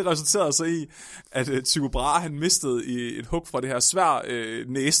 Og det resulterede så i, at Tycho Brahe, han mistede i et hug fra det her svær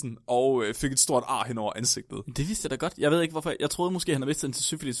næsen, og fik et stort ar hen over ansigtet. Det vidste jeg da godt. Jeg ved ikke, hvorfor. Jeg troede måske, han havde mistet den til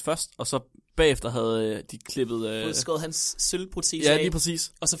syfilis først, og så bagefter havde de klippet... skåret hans sølvprotese af. Ja, lige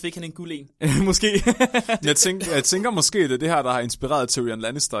præcis. Og så fik han en guld en. Måske. jeg tænker måske, det er det her, der har inspireret Tyrion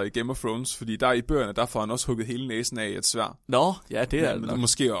Lannister i Game of Thrones, fordi der i bøgerne, der får han også hugget hele næsen af i et sværd. Nå, ja, det er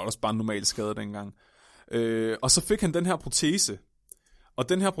måske også bare en normal skade dengang. Og så fik han den her protese. Og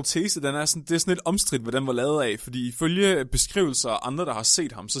den her protese, det er sådan lidt omstridt, hvad den var lavet af, fordi ifølge beskrivelser af andre, der har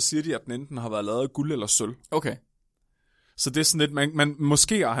set ham, så siger de, at den enten har været lavet af guld eller sølv. Okay. Så det er sådan lidt,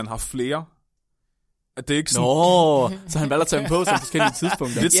 måske har han haft flere. At det er ikke sådan... Så han valgte at tage dem på som forskellige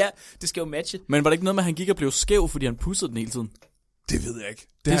tidspunkter. Ja, det skal jo matche. Men var det ikke noget med, at han gik og blev skæv, fordi han pudsede den hele tiden? Det ved jeg ikke.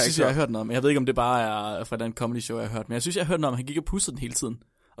 Det synes jeg har hørt noget om. Jeg ved ikke, om det bare er fra den comedy show, jeg har hørt. Men jeg synes, jeg har hørt noget om, at han gik og pudsede den hele tiden.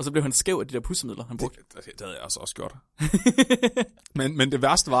 Og så blev han skæv af de der pussemidler, han brugte. Det havde jeg også gjort. men det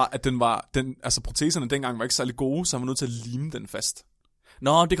værste var, at proteserne dengang var ikke særlig gode, så han var nødt til at lime den fast.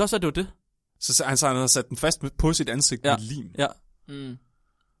 Nå, det kan også være, det var det. Så han havde sat den fast på sit ansigt med lim. Ja.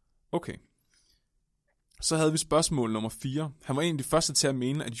 Okay. Så havde vi spørgsmål nummer 4. Han var en af de første til at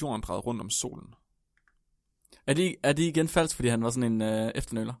mene, at jorden drejede rundt om solen. Er det igen falsk, fordi han var sådan en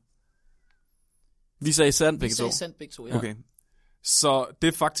efternøler? Vi sagde sandt begge to. Vi sagde sandt begge to, ja. Okay. Så det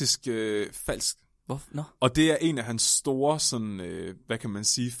er faktisk falsk. Hvorfor? No. Og det er en af hans store, sådan, hvad kan man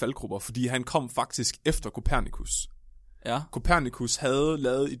sige, faldgrupper, fordi han kom faktisk efter Copernicus. Ja. Copernicus havde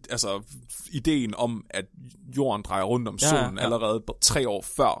lavet ideen om, at jorden drejer rundt om solen allerede 3 år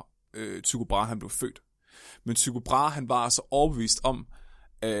før Tycho Brahe han blev født. Men Tycho Brahe, han var altså overbevist om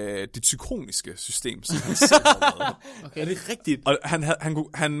det tykroniske system, som han selv havde lavet. Okay, det er rigtigt. Og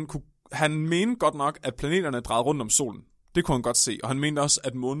han mente godt nok, at planeterne drejede rundt om solen. Det kunne han godt se. Og han mente også,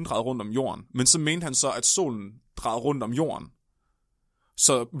 at månen drejede rundt om jorden. Men så mente han så, at solen drejede rundt om jorden.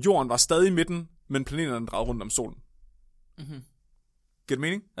 Så jorden var stadig i midten, men planeterne drejede rundt om solen. Mm-hmm. Giver det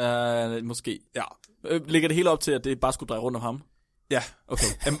mening? Måske. Ja. Ligger det hele op til, at det bare skulle dreje rundt om ham? Ja. Okay.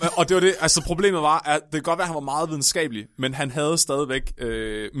 Og det var det, altså problemet var, at det kan godt være, at han var meget videnskabelig, men han havde stadigvæk,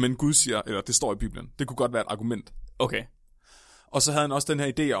 men Gud siger, eller det står i Bibelen, det kunne godt være et argument. Okay. Og så havde han også den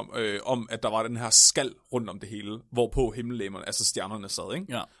her idé om, at der var den her skal rundt om det hele, hvorpå himmellegemerne, altså stjernerne sad, ikke?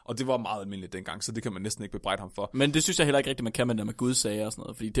 Ja. Og det var meget almindeligt dengang, så det kan man næsten ikke bebrejde ham for. Men det synes jeg heller ikke rigtigt, man kan med det med Gud sager og sådan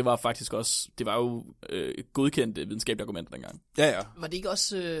noget, fordi det var faktisk også, det var jo godkendte videnskabelige argumenter dengang. Ja. Var det ikke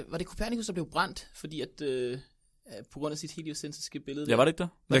også, var det Copernicus, der blev brændt, fordi at, på grund af sit heliocentriske billede? Ja, var det ikke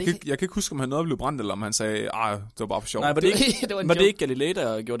det? Jeg kan ikke huske, om han noget blev brændt, eller om han sagde, det var bare for sjov. Nej, var det ikke, var det ikke Galilei,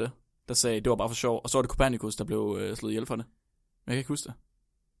 der gjorde det? Der sagde, det var bare for sjov, og så var det Copernicus, der blev slået ihjel for det. Men jeg kan ikke huske det.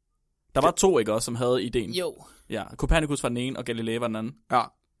 Der var 2, ikke også, som havde ideen? Jo. Ja, Copernicus var den ene, og Galilei var den anden.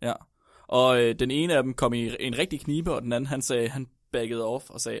 Ja. Og den ene af dem kom i en rigtig knibe, og den anden, han baggede off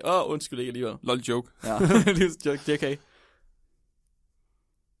og sagde, undskyld ikke alligevel. Lol joke. Ja, joke, det er okay.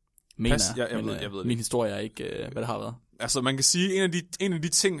 Jeg ved min historie er ikke, hvad det har været. Altså, man kan sige, en af de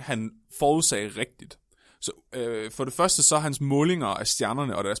ting, han forudsagde rigtigt. Så for det første, så hans målinger af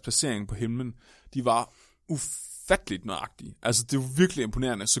stjernerne og deres placering på himlen, de var ufatteligt nøjagtige. Altså, det var virkelig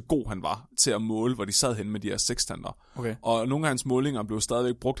imponerende, så god han var til at måle, hvor de sad hen med de her sekstanter. Okay. Og nogle af hans målinger blev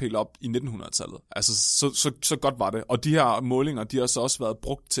stadigvæk brugt helt op i 1900-tallet. Altså, så godt var det. Og de her målinger, de har så også været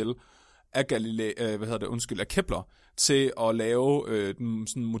brugt til af af Kepler, til at lave den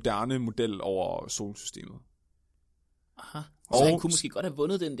sådan moderne model over solsystemet. Aha. Så han kunne måske godt have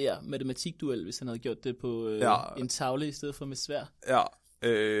vundet den der matematikduel, hvis han havde gjort det på en tavle i stedet for med sværd. Ja.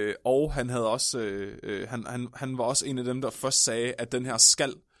 Og han havde også han var også en af dem, der først sagde, at den her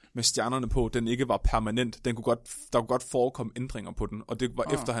skal med stjernerne på, den ikke var permanent. Der kunne godt forekomme ændringer på den, og det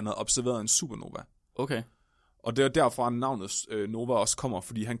var efter han havde observeret en supernova. Okay. Og det er derfra navnet Nova også kommer,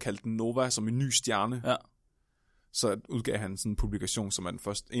 fordi han kaldte den Nova som en ny stjerne. Ja. Så udgav han sådan en publikation, som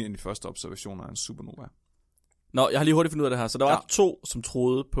er en af de første observationer af en supernova. Nå, jeg har lige hurtigt fundet ud af det her. Så der var 2, som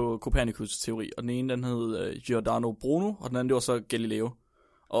troede på Copernicus' teori, og den ene, den hed Giordano Bruno, og den anden, det var så Galileo.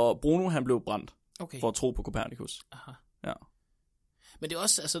 Og Bruno, han blev brændt for at tro på Copernicus. Aha. Ja. Men det er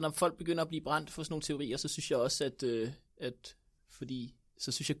også, altså når folk begynder at blive brændt for sådan nogle teorier, så synes jeg også, at fordi,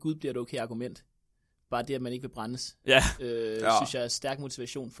 så synes jeg, Gud bliver et okay argument. Bare det, at man ikke vil brændes, synes jeg er stærk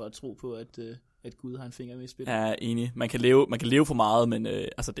motivation for at tro på, at Gud har en finger med i spillet. Ja, enig. Man kan leve for meget, men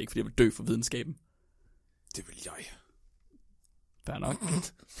altså, det er ikke, fordi jeg vil dø for videnskaben. Det vil jeg. Fair nok.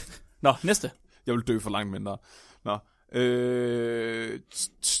 Nå, næste. Jeg vil dø for langt mindre. Nå.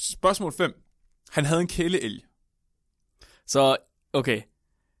 Spørgsmål 5. Han havde en kæleelg. Så, okay.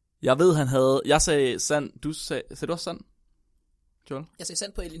 Jeg ved, han havde... Jeg sagde sand. Du sagde du også sand? Joel? Jeg sagde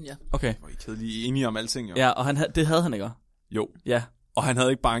sand på elgen, ja. Okay. Hvor I kedelige enige om alting, jo. Ja, og det havde han ikke. Jo. Ja. Og han havde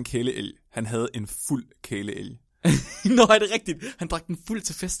ikke bare en kæleelg. Han havde en fuld kæleelg. Nå, er det rigtigt? Han drak den fuld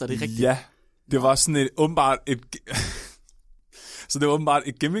til fester, det er rigtigt. Ja. Det var sådan så det var åbenbart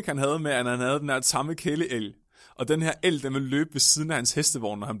et gimmick, han havde med, at han havde den her tamme kæleelg. Og den her elg, den ville løbe ved siden af hans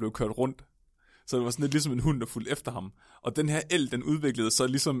hestevogn, når han blev kørt rundt. Så det var sådan lidt ligesom en hund, der fulgte efter ham. Og den her elg, den udviklede så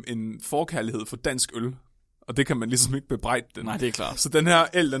ligesom en forkærlighed for dansk øl. og det kan man ligesom ikke bebrejde den. Nej, det er klart. Så den her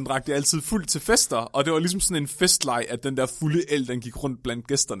el, den drak de altid fuldt til fester, og det var ligesom sådan en festleg, at den der fulde el, den gik rundt blandt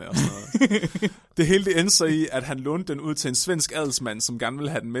gæsterne og sådan noget. Det hele det endte så i, at han lånte den ud til en svensk adelsmand, som gerne ville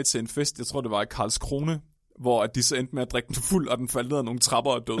have den med til en fest. Jeg tror, det var i Karlskrone, hvor de så endte med at drikke den fuld, og den faldt ned af nogle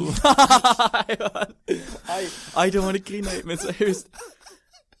trapper og døde. Ej, det må man ikke grine af, men seriøst.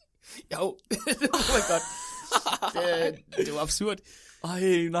 Jo, det var godt. Det var absurd.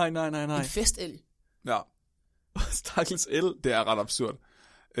 Ej, nej. En festelg. Ja, Stakkels el. det er ret absurd.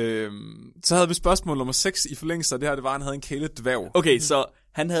 Så havde vi spørgsmål nummer 6 i forlængelse af det her, det var, at han havde en kæledværg. Okay, så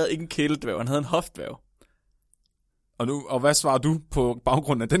han havde ikke en kæledværg, han havde en hofdværg. Og hvad svarer du på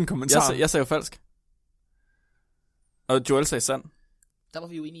baggrund af den kommentar? Jeg sagde jo falsk. Og Joel sagde sand. Der var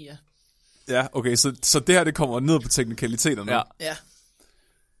vi jo enige, ja. Ja, okay, så det her, det kommer ned på teknikaliteterne. Ja. Ja.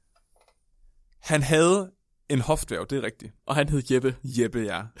 Han havde en hofdværg, det er rigtigt. Og han hed Jeppe. Jeppe,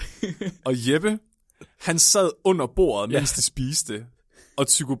 ja. Og Jeppe, han sad under bordet, mens de spiste. Og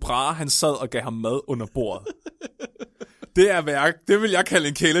Tycho Brahe, han sad og gav ham mad under bordet. Det vil jeg kalde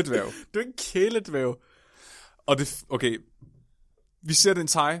en kæledværg. Du er en kæledværg. Og det, okay, vi ser den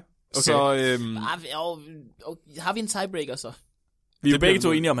tie. Okay. Så, har vi en tiebreaker så? Vi er jo Det begge bliver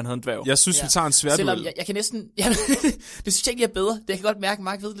to enige om, han havde en dværg. jeg synes, vi tager en svær Selvom duel. jeg kan næsten... Ja, det synes jeg ikke er bedre. Det kan godt mærke, at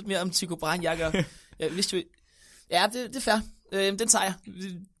Mark ved lidt mere om Tycho Brahe, end jeg gør. Jeg vidste jo... Ja, det er fair. Den tager jeg.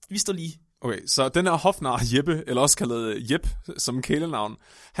 Vi står lige. Okay, så den her hofnar Jeppe, eller også kaldet Jep som kælenavn,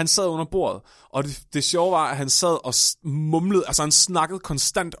 han sad under bordet, og det sjove var, at han sad og mumlede, altså han snakkede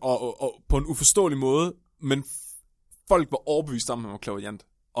konstant og på en uforståelig måde, men folk var overbevist om, at han var klaverjant,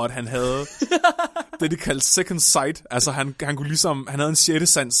 og at han havde det, de kaldte second sight, altså han kunne ligesom, han havde en sjette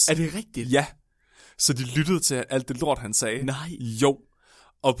sans. Er det rigtigt? Ja, så de lyttede til alt det lort, han sagde. Nej. Jo,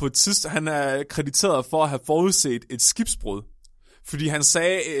 og på et tidspunkt, han er krediteret for at have forudset et skibsbrud. Fordi han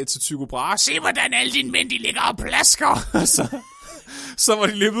sagde til Tycho Brahe, se hvordan alle dine mænd, de ligger og plasker. så var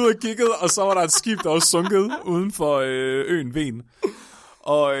de lige ude og kigget, og så var der et skib, der var sunket uden for øen Ven.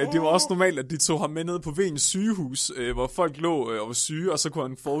 Og det var også normalt, at de tog ham med ned på Vens sygehus, hvor folk lå og var syge, og så kunne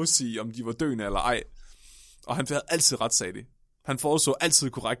han forudsige, om de var døende eller ej. Og han havde altid ret, sagde det. Han forudså altid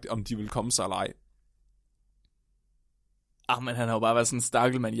korrekt, om de ville komme sig eller ej. Men han har jo bare været sådan en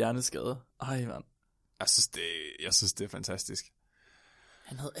stakkel med en hjerneskade. Ej, mand. Jeg synes, det er fantastisk.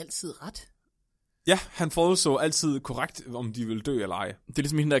 Han havde altid ret. Ja, han forudså altid korrekt, om de ville dø eller ej. Det er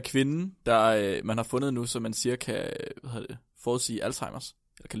ligesom hende der kvinde, der man har fundet nu, som man siger kan forudsige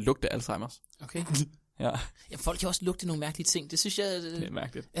Alzheimer's. Eller kan lugte Alzheimer's. Okay. Ja. Ja, folk kan også lugte nogle mærkelige ting. Det synes jeg... Det er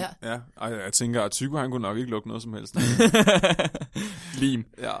mærkeligt. Ja. Ja, og jeg tænker, at Tycho, han kunne nok ikke lugte noget som helst. Lim.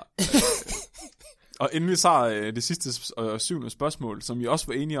 Ja. Og inden vi tager det sidste og 7. spørgsmål, som vi også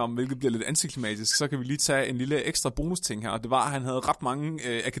var enige om, hvilket bliver lidt antiklimatisk, så kan vi lige tage en lille ekstra bonusting her. Det var, at han havde ret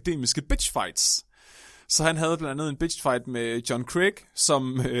mange akademiske bitchfights. Så han havde blandt andet en bitchfight med John Craig,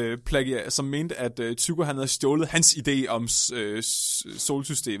 som mente, at Tycho han havde stjålet hans idé om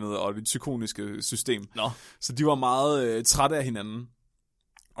solsystemet og det tykoniske system. Nå. Så de var meget trætte af hinanden.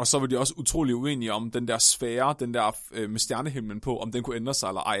 Og så var de også utrolig uenige om den der sfære, den der med stjernehimlen på, om den kunne ændre sig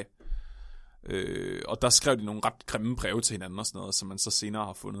eller ej. Og der skrev de nogle ret grimme breve til hinanden og sådan noget, som man så senere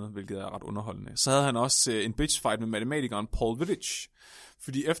har fundet, hvilket er ret underholdende. Så havde han også en bitchfight med matematikeren Paul Wittich,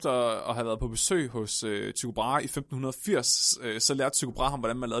 fordi efter at have været på besøg hos Tycho Brahe i 1580, så lærte Tycho Brahe ham,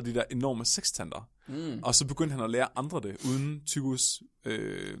 hvordan man lavede de der enorme sekstanter. Og så begyndte han at lære andre det, uden Tychos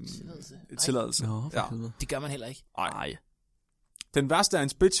tilladelse. Nå, Ja. Det gør man heller ikke. Nej. Den værste af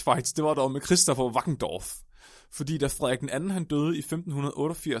hans bitchfights, det var dog med Christopher Wackendorf. Fordi da Frederik den anden han døde i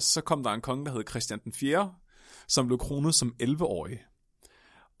 1588, så kom der en konge, der hed Christian den 4., som blev kronet som 11-årig.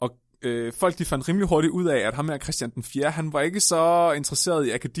 Og folk de fandt rimelig hurtigt ud af, at ham her Christian den 4., han var ikke så interesseret i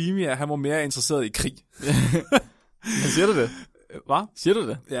akademia, han var mere interesseret i krig. Siger du det? Hvad? Siger du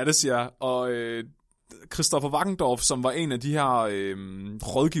det? Ja, det siger jeg. Og Christopher Wackendorf, som var en af de her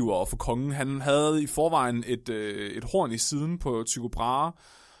rådgivere for kongen, han havde i forvejen et horn i siden på Tycho Brahe,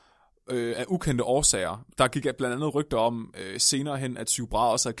 af ukendte årsager. Der gik blandt andet rygter om senere hen, at Tycho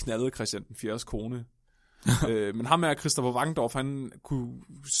Brahe også havde knaldet Christian den 4's kone. Men ham her, Christopher Wackendorf, han kunne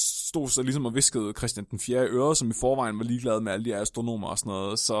stå sig ligesom og viskede Christian den 4. i øret, som i forvejen var ligeglad med alle de astronomer og sådan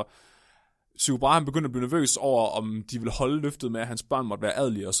noget. Så Tycho Brahe han begyndte at blive nervøs over, om de ville holde løftet med, at hans børn måtte være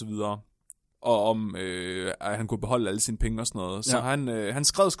adelige og så videre. Og om at han kunne beholde alle sine penge og sådan noget. Så han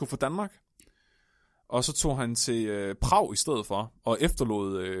skrev sgu for Danmark. Og så tog han til Prag i stedet for, og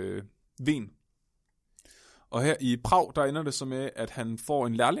efterlod Wien. Og her i Prag, der ender det så med, at han får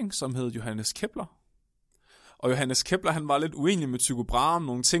en lærling, som hed Johannes Kepler. Og Johannes Kepler, han var lidt uenig med Tycho Brahe om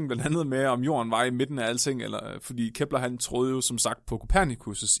nogle ting, blandt andet med, om jorden var i midten af alting, fordi Kepler, han troede jo som sagt på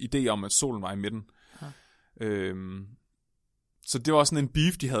Copernicus' idé om, at solen var i midten. Så det var sådan en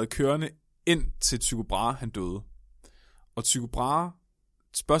beef, de havde kørende ind til Tycho Brahe, han døde. Og Tycho Brahe,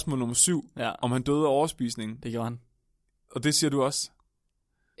 spørgsmål nummer 7, om han døde af overspisning. Det gjorde han. Og det siger du også?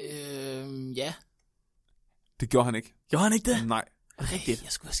 Ja. Det gjorde han ikke. Gjorde han ikke det? Nej. Rigtigt.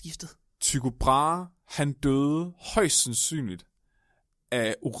 Jeg skulle have skiftet. Tycho Brahe, han døde højst sandsynligt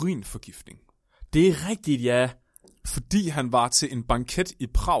af urinforgiftning. Det er rigtigt, ja. Fordi han var til en banket i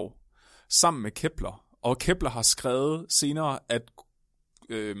Prag sammen med Kepler. Og Kepler har skrevet senere, at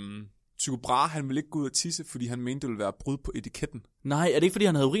Tycho Brahe, han ville ikke gå ud og tisse, fordi han mente, det ville være brud på etiketten. Nej, er det ikke, fordi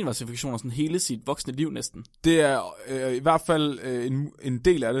han havde urinvejsinfektioner sådan hele sit voksne liv næsten? Det er i hvert fald en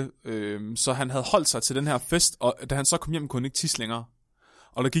del af det. Så han havde holdt sig til den her fest, og da han så kom hjem, kunne han ikke tisse længere.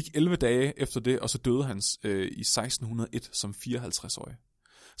 Og der gik 11 dage efter det, og så døde han i 1601 som 54-årig.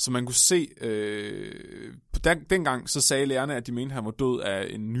 Så man kunne se, dengang så sagde lærerne, at de mente, at han var død af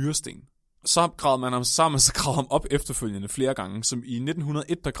en nyresten. Så gravede man ham sammen, og så gravede ham op efterfølgende flere gange. Som i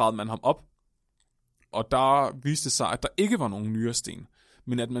 1901, der gravede man ham op, og der viste sig, at der ikke var nogen nyresten,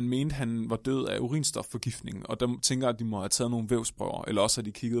 men at man mente, at han var død af urinstofforgiftning. Og der tænker jeg, at de må have taget nogle vævsprøver, eller også har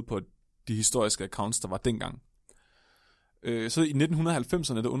de kigget på de historiske accounts, der var dengang. Så i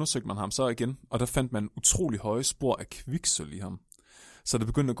 1990'erne, der undersøgte man ham så igen, og der fandt man utrolig høje spor af kviksølv i ham. Så der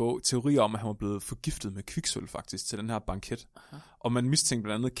begyndte at gå teorier om, at han var blevet forgiftet med kviksølv faktisk til den her banket. Aha. Og man mistænkte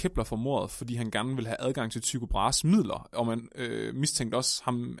blandt andet Kepler for mordet, fordi han gerne ville have adgang til Tycho Brahes midler. Og man mistænkte også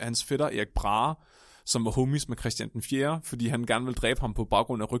hans fætter Erik Brahe, som var homies med Christian den 4., fordi han gerne ville dræbe ham på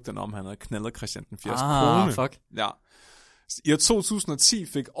baggrund af rygterne om, at han havde knaldet Christian den 4's kone. Fuck. Ja. I år 2010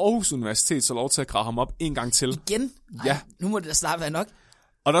 fik Aarhus Universitet så lov til at grave ham op en gang til. Igen? Ej, ja. Nu må det da snart være nok.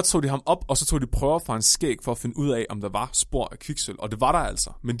 Og der tog de ham op, og så tog de prøver fra hans skæg for at finde ud af, om der var spor af kviksølv. Og det var der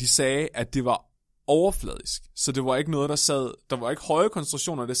altså. Men de sagde, at det var overfladisk. Så det var ikke noget, der var ikke høje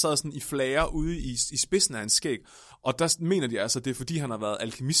koncentrationer. Det sad sådan i flager ude i spidsen af hans skæg. Og der mener de altså, det er fordi, han har været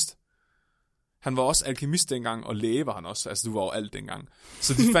alkemist. Han var også alkemist dengang, og læge var han også. Altså, du var jo alt dengang.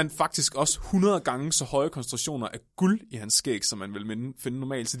 Så de fandt faktisk også 100 gange så høje koncentrationer af guld i hans skæg, som man ville finde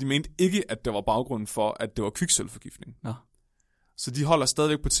normalt. Så de mente ikke, at det var baggrunden for, at det var kviksølvforgiftning. Nå. Så de holder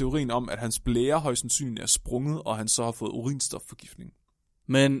stadigvæk på teorien om, at hans blære højst sandsynligt er sprunget, og han så har fået urinstofforgiftning.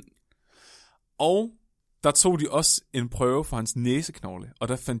 Men... Og der tog de også en prøve for hans næseknogle, og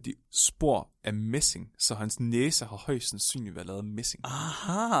der fandt de spor af messing, så hans næse har højst sandsynligt været lavet af messing.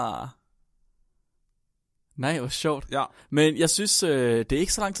 Aha. Nej, hvor sjovt. Ja. Men jeg synes, det er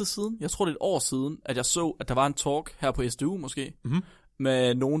ikke så lang tid siden. Jeg tror, det er et år siden, at jeg så, at der var en talk her på SDU måske,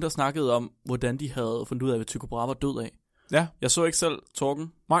 med nogen, der snakkede om, hvordan de havde fundet ud af, hvad Tycho Brahe var død af. Ja. Jeg så ikke selv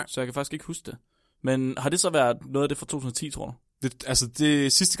talken, nej, så jeg kan faktisk ikke huske det. Men har det så været noget af det fra 2010, tror du? Det er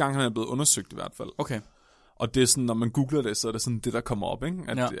sidste gang, han er blevet undersøgt i hvert fald. Okay. Og det er sådan, når man googler det, så er det sådan det, der kommer op, ikke?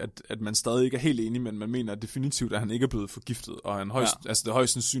 At man stadig ikke er helt enig, men man mener definitivt, at han ikke er blevet forgiftet, og han det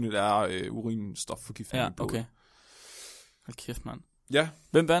højst sandsynligt er urinstofforgiftning. Ja, okay. Hold kæft, mand. Ja.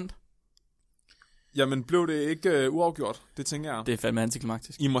 Hvem vandt? Jamen, blev det ikke uafgjort? Det tænker jeg. Det er fandme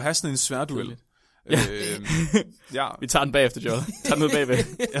antiklimaktisk. I må have sådan en svær duel. Ja. Vi tager den bagefter, Joel. Tag den ud bagved.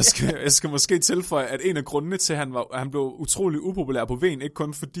 jeg skal måske tilføje, at en af grundene til, at han blev utrolig upopulær på vejen, ikke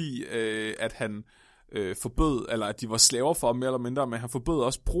kun fordi, at han forbød, eller at de var slaver for ham mere eller mindre, men han forbød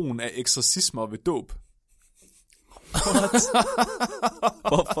også brugen af eksorcismer ved dåb.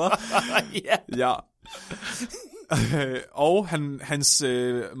 Hvorfor? Ja. Og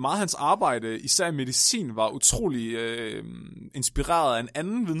hans arbejde, især i medicin, var utrolig inspireret af en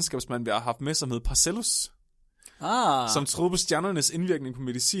anden videnskabsmand, vi har haft med, som hed Paracelsus. Som troede på stjernernes indvirkning på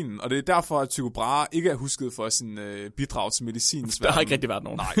medicinen. Og det er derfor, at Tycho Brahe ikke er husket for sin bidrag til medicinens verden. Der har ikke rigtig været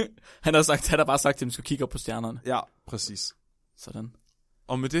nogen. Nej. Han har bare sagt, at man skulle kigge op på stjernerne. Ja, præcis. Sådan.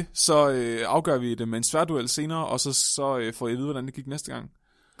 Og med det, så afgør vi det med en sværduel senere, og så får I at vide, hvordan det gik næste gang.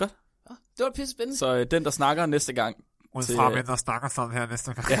 Godt. Det var pisse spændende. Så den, der snakker næste gang. Der snakker sådan her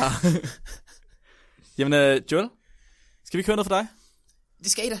næste gang. Ja. Jamen, Joel, skal vi køre noget for dig?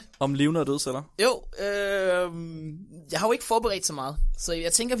 Det skal I da. Om levende og døde celler? Jo, jeg har jo ikke forberedt så meget, så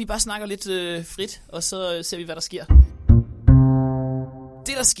jeg tænker, at vi bare snakker lidt frit, og så ser vi, hvad der sker.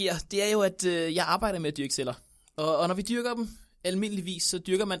 Det, der sker, det er jo, at jeg arbejder med at dyrke celler. Og når vi dyrker dem almindeligvis, så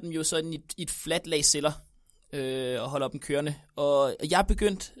dyrker man dem jo sådan i et fladt lag celler, og holder dem kørende. Og jeg er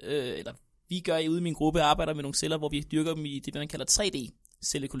begyndt, eller vi gør ude i min gruppe, arbejder med nogle celler, hvor vi dyrker dem i det, man kalder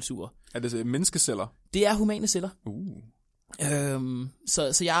 3D-cellekulturer. Er det menneskeceller? Det er humane celler.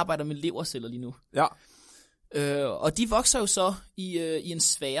 Så jeg arbejder med leverceller lige nu. Ja. Og de vokser jo så i en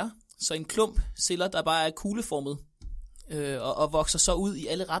sfære, så en klump celler, der bare er kugleformet, og vokser så ud i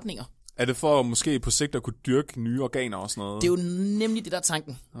alle retninger. Er det for måske på sigt at kunne dyrke nye organer og sådan noget? Det er jo nemlig det, der er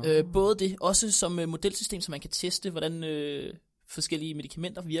tanken. Både det, også som modelsystem, så man kan teste, hvordan forskellige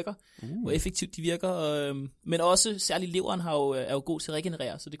medicamenter virker, hvor effektivt de virker, men også særligt leveren er jo god til at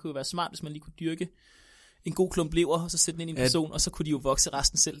regenerere, så det kunne jo være smart, hvis man lige kunne dyrke en god klump lever, og så sætte den ind i en person, og så kunne de jo vokse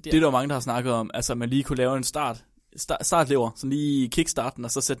resten selv der. Det er der jo mange, der har snakket om, altså man lige kunne lave en startlever, så lige kickstarten,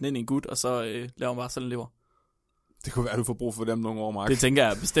 og så sætte den ind i en gut, og så laver man bare sådan en lever. Det kunne være, at du får brug for dem nogle år, Mark. Det tænker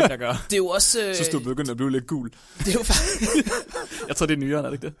jeg bestemt, jeg gør. Det er jo også... Så du begyndt at blive lidt gul. Det er jo jeg tror, det er nyere, er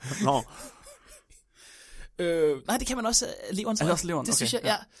det ikke det? Nå. Nej, det kan man også leveren. Er det også leveren? Det synes Okay,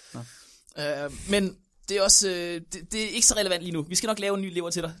 jeg, ja. Men det er også... det er ikke så relevant lige nu. Vi skal nok lave en ny lever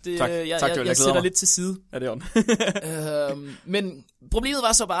til dig. Tak, jeg sætter lidt til side. Ja, det er on. Men problemet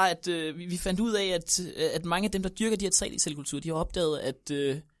var så bare, at vi fandt ud af, at mange af dem, der dyrker de her 3D-cellekulturer, de har opdaget,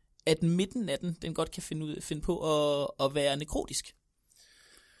 at midten af den godt kan finde på at være nekrotisk.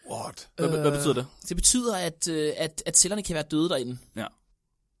 What? Hvad betyder det? Det betyder, at cellerne kan være døde derinde. Ja.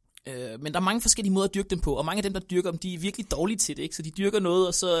 Men der er mange forskellige måder at dyrke dem på, og mange af dem, der dyrker dem, de er virkelig dårlige til det, ikke? Så de dyrker noget,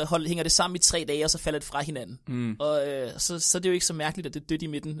 og så hænger det sammen i 3 dage, og så falder det fra hinanden. Og så er det jo ikke så mærkeligt, at det er dødt i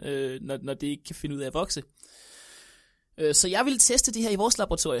midten, når det ikke kan finde ud af at vokse. Så jeg ville teste det her i vores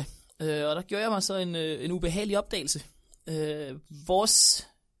laboratorie, og der gjorde jeg mig så en ubehagelig opdagelse. Vores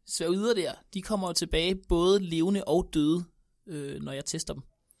sværøder der, de kommer jo tilbage både levende og døde, når jeg tester dem.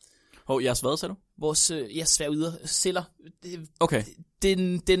 Jeres hvad, sagde du? Vores sværøder celler. Okay.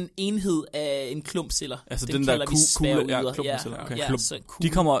 Den enhed af en klump celler. Altså den der kalder vi sværøder. Ja, klumpceller. Okay. Ja, så de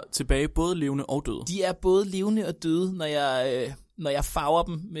kommer tilbage både levende og døde? De er både levende og døde, når jeg farver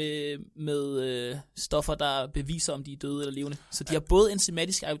dem med stoffer, der beviser, om de er døde eller levende. Så de har både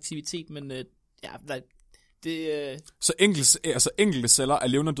enzymatisk aktivitet, men Så enkelte celler er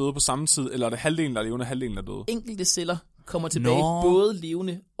levende og døde på samme tid, eller er det halvdelen, der er levende, og halvdelen, der er døde? Enkelte celler kommer tilbage både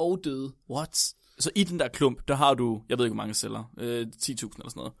levende og døde. What? Så i den der klump, der har du, jeg ved ikke hvor mange celler, 10.000 eller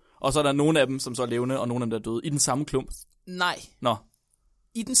sådan noget. Og så er der nogle af dem, som så er levende, og nogle af dem, der er døde. I den samme klump? Nej. Nå.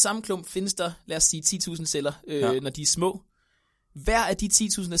 I den samme klump findes der, lad os sige, 10.000 celler, når de er små. Hver af de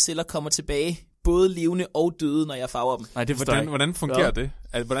 10.000 celler kommer tilbage, både levende og døde, når jeg farver dem. Nej, det hvordan fungerer det?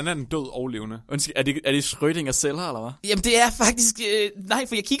 Hvordan er den død og levende? Er det Schrödinger celler, eller hvad? Jamen, det er faktisk... nej,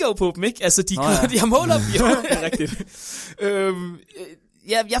 for jeg kigger jo på dem, ikke? Altså, de har målt op, jo. Det er rigtigt.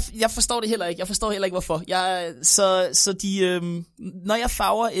 Jeg forstår det heller ikke. Jeg forstår heller ikke, hvorfor. Når jeg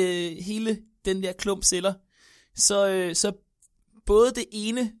farver hele den der klump celler, så både den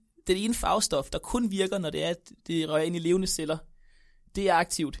ene farvestof, der kun virker, når det rører ind i levende celler, det er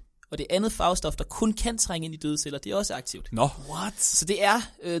aktivt. Og det andet farvestof, der kun kan trænge ind i døde celler, det er også aktivt. Nå. What? Så det er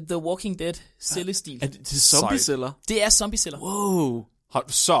The Walking Dead cellestil. Er det zombieceller? Det er zombieceller. Wow.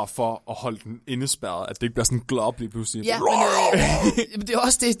 Sørg for at holde den indespærret, at det ikke bliver sådan en glob lige pludselig. Ja, men det er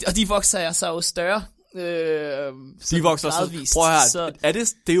også det, og de vokser så jo større. De vokser så... Prøv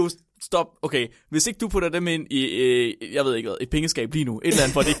her, det er jo... Stop, okay. Hvis ikke du putter dem ind i, jeg ved ikke hvad, et pengeskab lige nu, et eller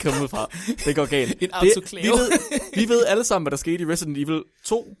andet, hvor det ikke kommer ud fra, det går galt. En autoklave. Vi ved alle sammen, hvad der skete i Resident Evil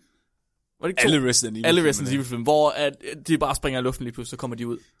 2. Var det ikke 2? Alle Resident Evil film, hvor at de bare springer i luften lige pludselig, så kommer de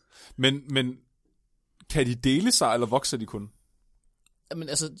ud. Men kan de dele sig, eller vokser de kun? Jamen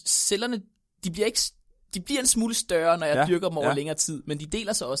altså, cellerne, de bliver en smule større, når jeg dyrker dem over længere tid, men de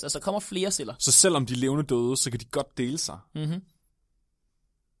deler sig også. Altså, der kommer flere celler. Så selvom de er levende døde, så kan de godt dele sig? Mhm.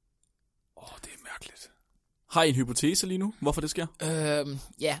 Det er mærkeligt. Har I en hypotese lige nu, hvorfor det sker?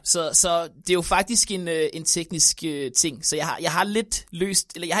 Ja, så det er jo faktisk en teknisk ting. Så jeg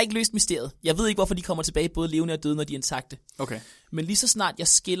har ikke løst mysteriet. Jeg ved ikke, hvorfor de kommer tilbage både levende og døde, når de er intakte. Okay. Men lige så snart jeg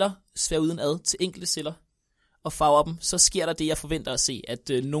skiller sværøden ad til enkelte celler og farver dem, så sker der det, jeg forventer at se,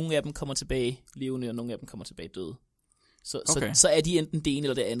 at nogle af dem kommer tilbage levende, og nogle af dem kommer tilbage døde. Så er de enten det ene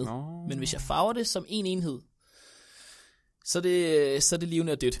eller det andet. Men hvis jeg farver det som en enhed, så er det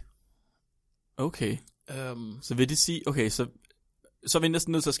levende og dødt. Okay. Så vil det sige, okay, så er vi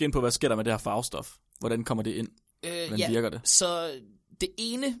næsten nødt til at skænde på, hvad sker der med det her farvestof? Hvordan kommer det ind? Hvordan virker det? Så det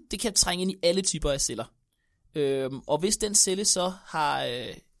ene, det kan trænge ind i alle typer af celler. Og hvis den celle så har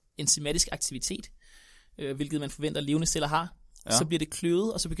enzymatisk aktivitet, hvilket man forventer levende celler har, så bliver det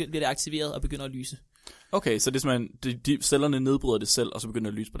kløvet, og så bliver det aktiveret og begynder at lyse. Okay, så det er simpelthen, de cellerne nedbryder det selv, og så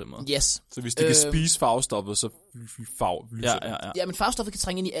begynder det at lyse på den måde? Yes. Så hvis de kan spise farvestoffet, så lyser det? Ja, men farvestoffet kan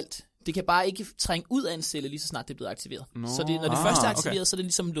trænge ind i alt. Det kan bare ikke trænge ud af en celle, lige så snart det er blevet aktiveret. Så når det først er aktiveret, så er det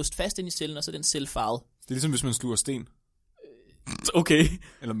ligesom låst fast ind i cellen, og så er den celle farvet. Det er ligesom, hvis man sluger sten. Okay.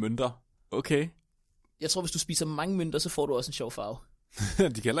 Eller mønter. Okay. Jeg tror, hvis du spiser mange mønter, så får du også en sjov farve.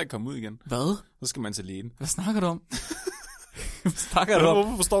 De kan heller ikke komme ud igen. Hvad? Så skal man til lægen. Hvad snakker du om? Hvad snakker du om?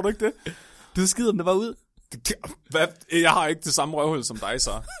 Hvorfor forstår du ikke det? Du skider dem der bare ud. Hvad? Jeg har ikke det samme røvhul som dig,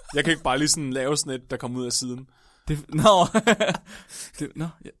 så. Jeg kan ikke bare lige sådan lave sådan et, der kommer ud af siden. Nå. Ja.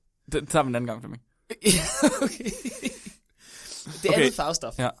 Det tager vi en anden gang, Flemming. Okay. Det andet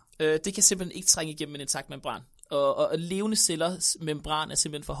farvestof, Ja. det kan simpelthen ikke trænge igennem en intakt membran. Og levende cellers membran er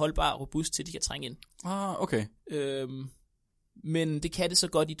simpelthen for holdbar og robust til, at de kan trænge ind. Okay. Men det kan det så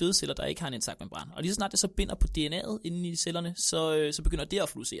godt i døde celler, der ikke har en intakt membran. Og lige så snart det så binder på DNA'et inde i cellerne, så begynder det at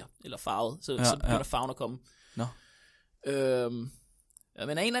fluorescere, eller farvet, så begynder farven at komme. Nå. Men af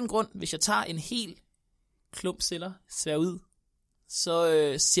en eller anden grund, hvis jeg tager en hel klump celler, svær ud,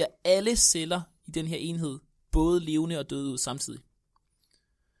 så ser alle celler i den her enhed både levende og døde ud samtidig.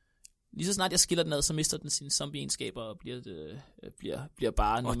 Lige så snart jeg skiller den ad, så mister den sine zombie-egenskaber og bliver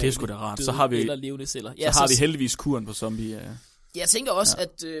bare det er sgu da rart. døde Så har vi, eller levende celler. Så har vi heldigvis kuren på zombie. Jeg tænker også,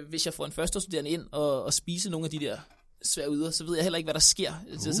 at hvis jeg får en førsteårsstuderende ind og spise nogle af de der sværuder, så ved jeg heller ikke, hvad der sker.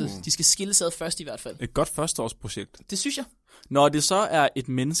 De skal skilles ad først i hvert fald. Et godt førsteårsprojekt. Det synes jeg. Når det så er et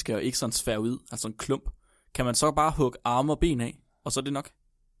menneske og ikke sådan svær ud, altså en klump, kan man så bare hugge arme og ben af, og så er det nok?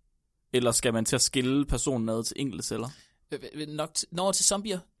 Eller skal man til at skille personen ad til enkelte celler? Nok når til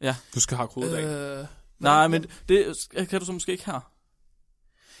zombier? Ja. Du skal have krudtet af. Nej, men det kan du så måske ikke her.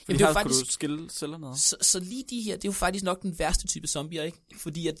 Fordi det er her faktisk, skulle du skille cellerne ad. så lige de her, det er jo faktisk nok den værste type zombier, ikke?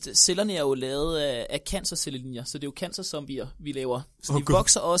 Fordi at cellerne er jo lavet af cancercellelinjer, så det er jo cancerzombier, vi laver. Så de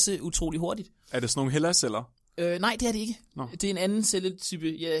vokser også utrolig hurtigt. Er det sådan nogle hellerceller? Nej, det er det ikke. Nå. Det er en anden celletype.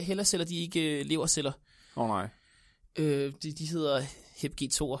 Ja, hellerceller, de er ikke leverceller. Nej. De hedder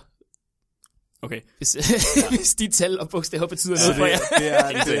HepG2'er. Okay. Hvis de tal og bogstaver betyder noget for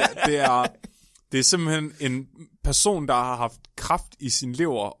jer. Det er simpelthen en person, der har haft kræft i sin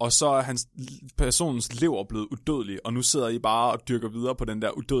lever, og så er personens lever blevet udødelig, og nu sidder I bare og dyrker videre på den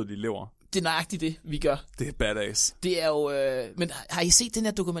der udødelige lever. Det er nøjagtigt det, vi gør. Det er badass. Det er jo... Men har I set den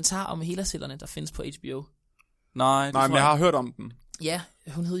her dokumentar om hellercellerne, der findes på HBO? Nej, men jeg har hørt om den. Ja,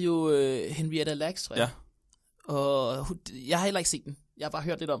 hun hed jo Henrietta Lacks, tror jeg. Ja. Og jeg har heller ikke set den. Jeg har bare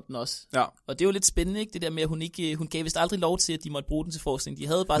hørt lidt om den også. Ja. Og det er jo lidt spændende, ikke? Det der med, at hun gav vist aldrig lov til, at de måtte bruge den til forskning. De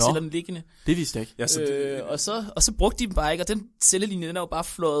havde bare cellerne liggende. Det vidste jeg ikke. Ja, og så brugte de dem bare ikke, og den cellelinje, den er jo bare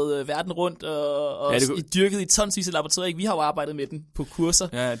flået verden rundt og dyrket i tonsvis af laboratorier. Vi har jo arbejdet med den på kurser.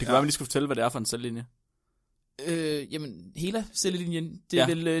 Ja, det kan være, at vi lige skulle fortælle, hvad det er for en cellelinje. Jamen, hele cellelinjen, det er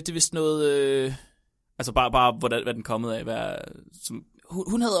vel, det er vist noget... Altså bare hvad den er kommet af,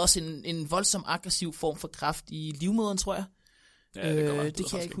 Hun havde også en voldsom aggressiv form for kræft i livmoderen, tror jeg. Ja, det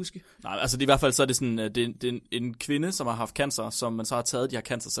kan jeg ikke huske. Nej, altså i hvert fald så er det sådan, det er en kvinde, som har haft cancer, som man så har taget de her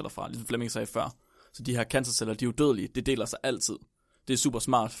cancerceller fra, ligesom Flemming sagde før. Så de her cancerceller, de er udødelige, det deler sig altid. Det er super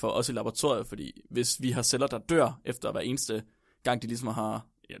smart for os i laboratoriet, fordi hvis vi har celler, der dør efter hver eneste gang, de ligesom har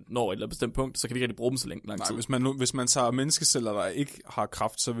når et eller bestemt punkt, så kan vi ikke rigtig bruge dem så lang tid. Nej, hvis man tager menneskeceller, der ikke har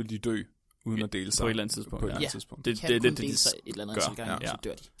kræft, så vil de dø uden at dele sig. På et eller andet tidspunkt. Det kan kun dele sig et eller andet gang, så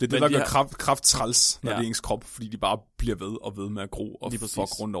dør de. Det er det, der gør kræft træls, når det er ens krop, fordi de bare bliver ved og ved med at gro og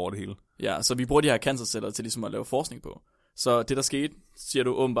fuck rundt over det hele. Ja, så vi bruger de her cancerceller til ligesom at lave forskning på. Så det, der skete, siger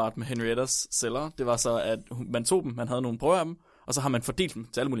du åbenbart med Henriettas celler, det var så, at man tog dem, man havde nogle prøver af dem, og så har man fordelt dem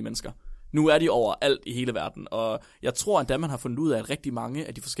til alle mulige mennesker. Nu er de overalt i hele verden, og jeg tror endda, man har fundet ud af, at rigtig mange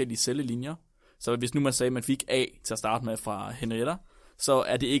af de forskellige cellelinjer, så hvis nu man sagde, at man fik A til at starte med fra Henrietta, så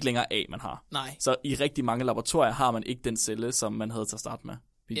er det ikke længere A, man har. Nej. Så i rigtig mange laboratorier har man ikke den celle, som man havde til at starte med.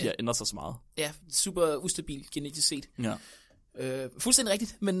 Fordi de har ændret sig så meget. Ja, super ustabil genetisk set. Ja. Fuldstændig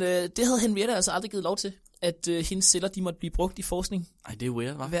rigtigt, men det havde Henrietta altså aldrig givet lov til, at hendes celler, de måtte blive brugt i forskning. Ej, det er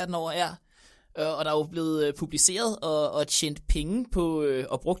weird, hva'? Verden over, ja. Og der er jo blevet publiceret og tjent penge på,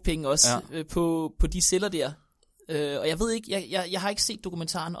 og brugt penge også, på de celler der. Og jeg ved ikke, jeg har ikke set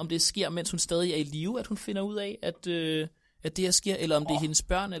dokumentaren, om det sker, mens hun stadig er i live, at hun finder ud af, at det her sker, eller om det er hendes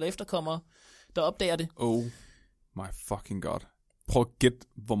børn eller efterkommere, der opdager det. Oh my fucking god. Prøv at gætte,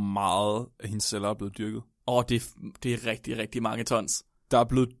 hvor meget af hendes celler er blevet dyrket. Det er rigtig, rigtig mange tons. Der er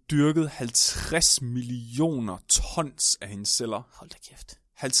blevet dyrket 50 millioner tons af hendes celler. Hold da kæft.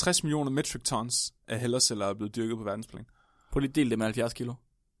 50 millioner metric tons af hellerceller er blevet dyrket på verdensplan. Prøv lige at dele det med 70 kilo.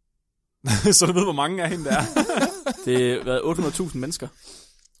 Så du ved, hvor mange af hende der er. Det har været 800.000 mennesker.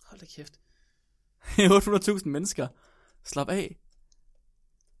 Hold da kæft. 800.000 mennesker. Slap af.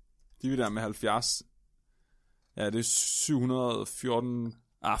 De er der med 70. Ja, det er 714.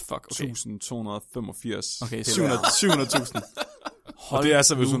 Okay. 285. Okay, 700.000. Og det er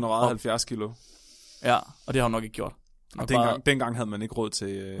så, hvis hun har vejet 70 kilo. Ja, og det har hun nok ikke gjort. Dengang havde man ikke råd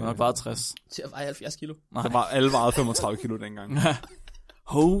til... Hun har vejet 60. Til at veje 70 kilo. Alle vejede 35 kilo dengang.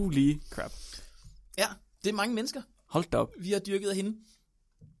 Holy crap. Ja, det er mange mennesker. Hold da op. Vi har dyrket af hende.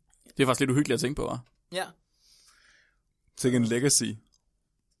 Det er faktisk lidt uhyggeligt at tænke på, hva'? Ja. Til en legacy.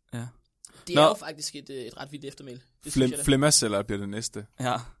 Ja. Det er jo faktisk et ret vildt eftermæl. Det synes jeg da. Flemmaceller bliver det næste. Ja.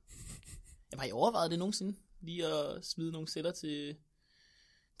 Jamen, har I overvejet det nogensinde? Lige at smide nogle celler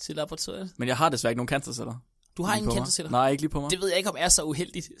til laboratoriet? Men jeg har desværre ikke nogen cancerceller. Du har ingen cancerceller? Nej, ikke lige på mig. Det ved jeg ikke, om er så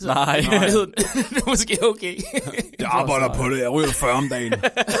uheldigt. Så Nej. det er måske okay. Jeg arbejder på det. Jeg ryger 40 om dagen.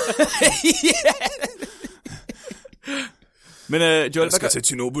 Men Joel, Jeg skal til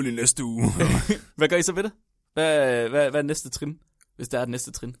Tjernobyl i næste uge. hvad gør I så ved det? Hvad er næste trin, hvis der er et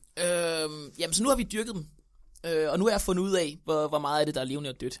næste trin? Jamen, så nu har vi dyrket dem. Og nu har jeg fundet ud af, hvor meget af det, der er levende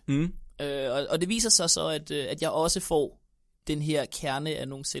og dødt. Mm. Og det viser sig så, at jeg også får den her kerne af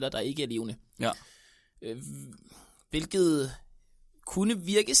nogle celler, der ikke er levende. Ja. Hvilket kunne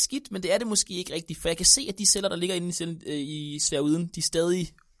virke skidt, men det er det måske ikke rigtigt. For jeg kan se, at de celler, der ligger inde i sfæroiden, de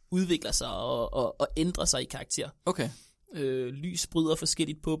stadig udvikler sig og ændrer sig i karakter. Okay. Lys bryder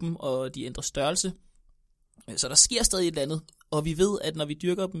forskelligt på dem, og de ændrer størrelse. Så der sker stadig et eller andet. Og vi ved, at når vi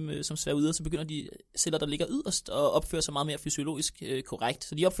dyrker dem som sfæroider, så begynder de celler, der ligger yderst, at opføre sig meget mere fysiologisk korrekt.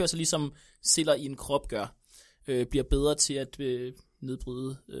 Så de opfører sig ligesom celler i en krop gør. Bliver bedre til at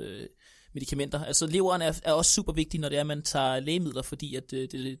nedbryde medicamenter. Altså leveren er også super vigtig, når det er, at man tager lægemidler, fordi at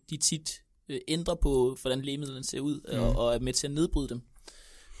de tit ændrer på, hvordan lægemidlerne ser ud, og er med til at nedbryde dem.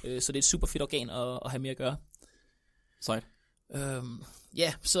 Så det er et super fedt organ at have med at gøre. Sejt.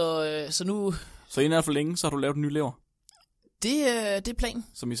 Ja, så nu... Så inden for længe, så har du lavet en ny lever, Det er planen.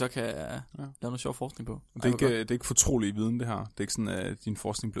 som I så kan lave noget sjov forskning på. Det er ikke fortrolig viden, det her. Det er ikke sådan, at din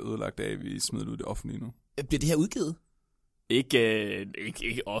forskning bliver ødelagt af, at vi smider det ud i det offentlige nu. Bliver det her udgivet?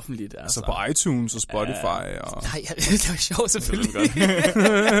 Ikke offentligt, altså. Altså på iTunes og Spotify og... Nej, det var sjovt selvfølgelig.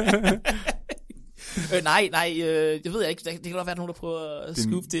 Nej, jeg ved ikke. Det kan godt være, nogen, der prøver at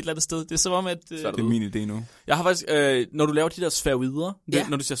skubbe det et eller andet sted. Det er som om, at... Det er min idé nu. Jeg har faktisk, når du laver de der sfæroider,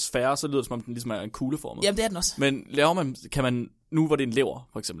 når du siger sfære, så lyder det som om den ligesom er en kugleformet. Jamen, det er den også. Men kan man, nu hvor det er en lever,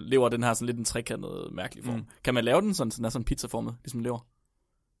 for eksempel, lever den her sådan lidt en trekantet mærkelig form, kan man lave den sådan, den er sådan pizzaformet, ligesom en lever?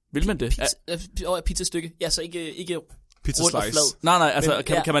 Vil man det? Pizzastykke. Ja, så ikke Pizza rundt og slice. flad. Nej, altså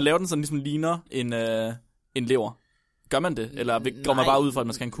Men, kan man lave den sådan ligesom ligner en lever? Gør man det? Eller går man bare ud fra, at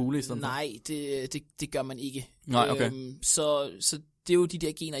man skal have en kugle i stedet? Nej, det gør man ikke. Nej, okay. Så det er jo de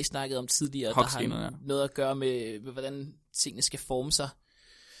der gener, I snakkede om tidligere, der har noget at gøre med, hvordan tingene skal forme sig.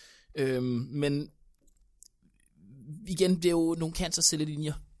 Men igen, det er jo nogle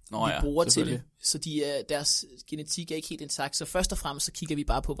cancercellelinjer, vi bruger til det. Så deres genetik er ikke helt intakt. Så først og fremmest, så kigger vi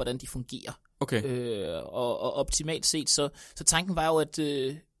bare på, hvordan de fungerer. Okay. Og optimalt set, så tanken var jo, at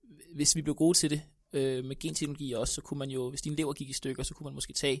hvis vi blev gode til det, med genteknologi også, så kunne man jo, hvis din lever gik i stykker, så kunne man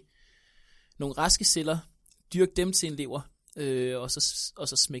måske tage nogle raske celler, dyrke dem til en lever, og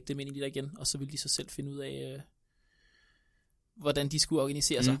så smække dem ind i det der igen, og så ville de så selv finde ud af, hvordan de skulle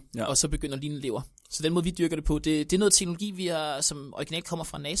organisere sig, og så begynder at ligne en lever. Så den måde, vi dyrker det på, det er noget teknologi, vi har, som originalt kommer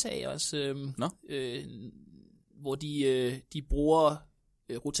fra NASA af også, hvor de bruger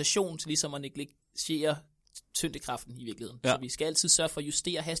rotation til ligesom at negligere tyngdekraften i virkeligheden. Ja. Så vi skal altid sørge for at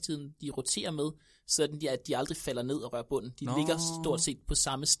justere hastigheden, de roterer med, så at de aldrig falder ned og rører bunden. De ligger stort set på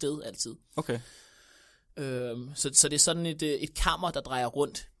samme sted altid. Okay. Så det er sådan et kammer, der drejer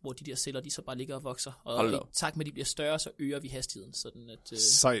rundt, hvor de der celler, de så bare ligger og vokser. Og i takt med, at de bliver større, så øger vi hastigheden. Sådan at,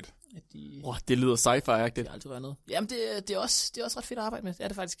 sejt. At det lyder sci-fi-agtigt. Det aldrig rører noget. Jamen, det er også ret fedt at arbejde med. Det er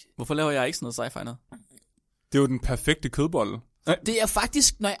det faktisk. Hvorfor laver jeg ikke sådan noget sci-fi noget? Det er jo den perfekte kødbolle. Det er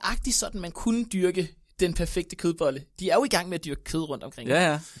faktisk nøjagtigt sådan, man kunne dyrke den perfekte kødbolle. De er jo i gang med at dyrke kød rundt omkring.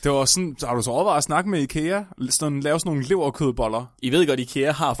 Ja. Det var sådan, har du så overvejet at snakke med IKEA? Lave sådan nogle leverkødboller. I ved godt,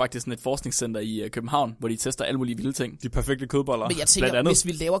 IKEA har faktisk sådan et forskningscenter i København, hvor de tester alle mulige vilde ting. De perfekte kødboller. Men jeg tænker, hvis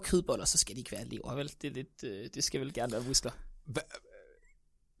vi laver kødboller, så skal de ikke være lever, vel? Det skal vel gerne være muskler.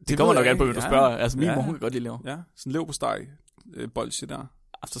 Det kommer nok an på, hvad du spørger. Altså min mor, hun kan godt lide lever. Ja, sådan leverpostej bolsje der.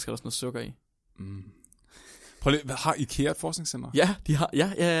 Så skal der sådan noget sukker i. Prøv lige, har IKEA et forskningscenter? Ja, de har.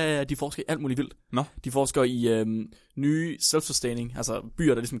 Ja, de forsker i alt muligt vildt. Nå. De forsker i nye self-sustaining, altså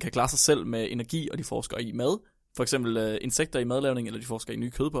byer, der ligesom kan klare sig selv med energi, og de forsker i mad. For eksempel insekter i madlavning, eller de forsker i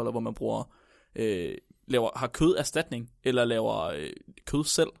nye kødboller, hvor man bruger har køderstatning, eller laver kød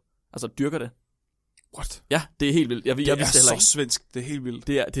selv, altså dyrker det. What? Ja, det er helt vildt. Jeg vidste det er ikke. Så svensk, det er helt vildt.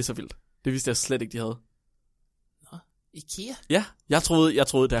 Det er så vildt. Det vidste jeg slet ikke, de havde. Nå, IKEA? Ja, jeg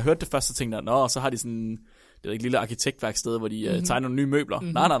troede, da jeg hørte det først, så tænkte jeg, så har de sådan... Det er et lille arkitektværksted, hvor de tegner nogle nye møbler.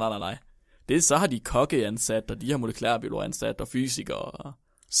 Nej. Så har de kokke ansat, og de har molekylærbiologer ansat, og fysikere. Og...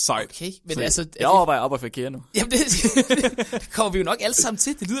 Sejt. Okay, men altså... Jeg overvejer op at få IKEA nu. Jamen, det kommer vi jo nok alle sammen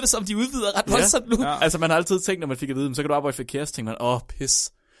til. Det lyder da som, de udvider ret voldsomt nu. Ja. Altså, man har altid tænkt, når man fik at vide, så kan du arbejde for IKEA, så tænker man,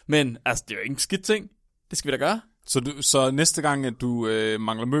 pis. Men altså, det er jo ikke en skidt ting. Det skal vi da gøre. Så næste gang, at du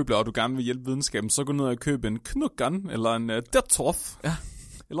mangler møbler, og du gerne vil hjælpe videnskaben, så gå ned og købe en knuggan, eller en dertorf. Ja.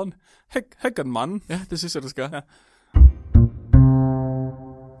 Eller en hækken mand. Ja, det synes jeg, du skal. Ja.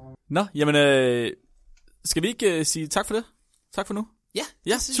 Nå, jamen, skal vi ikke sige tak for det? Tak for nu. Ja,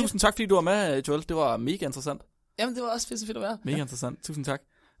 Ja, tusind tak, fordi du var med, Joel. Det var mega interessant. Jamen, det var også fedt at være. Mega interessant. Tusind tak.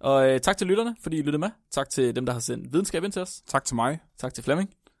 Og tak til lytterne, fordi I lyttede med. Tak til dem, der har sendt videnskab ind til os. Tak til mig. Tak til Flemming.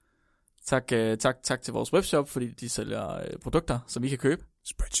 Tak til vores webshop, fordi de sælger produkter, som I kan købe.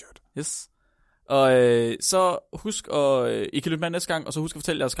 Spreadshirt. Yes. Og så husk, I kan lytte med næste gang, og så husk at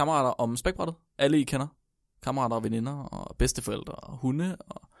fortælle jeres kammerater om spækbrættet. Alle I kender. Kammerater og veninder, og bedsteforældre og hunde,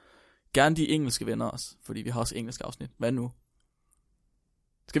 og gerne de engelske venner også, fordi vi har også engelske afsnit. Hvad nu?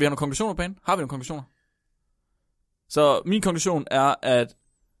 Skal vi have nogle konklusioner på banen? Har vi nogle konklusioner? Så min konklusion er, at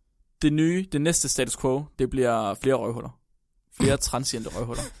det næste status quo, det bliver flere røvhuller. Flere transiente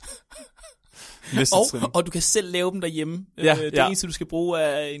røvhuller. Og du kan selv lave dem derhjemme. Ja, det ja. eneste, du skal bruge,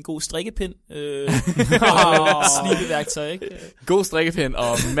 er en god strikkepind. Slibeværktøj, ikke? God strikkepind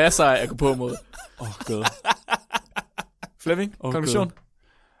og masser af gå-på-måde. God. Flemming, konklusion?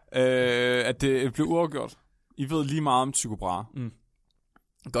 At det blev uafgjort. I ved lige meget om Tycho Brahe.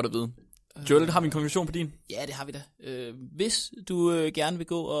 Godt at vide. Joel, har vi en konklusion på din? Ja, det har vi da. Hvis du gerne vil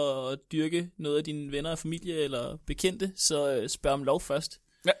gå og dyrke noget af dine venner og familie eller bekendte, så spørg om lov først.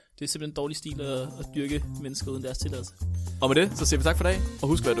 Ja. Det er simpelthen en dårlig stil at dyrke mennesker uden deres tilladelse. Og med det, så siger vi tak for i dag, og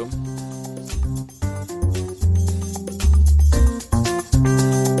husk at være dumme.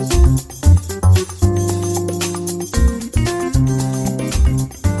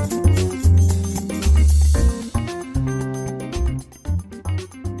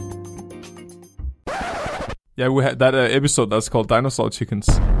 Yeah, we had that episode that's called Dinosaur Chickens.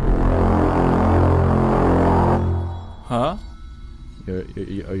 Huh?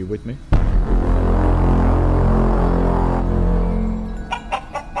 Are you with me?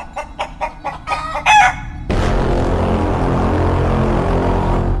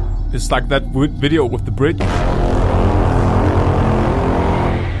 It's like that video with the bridge.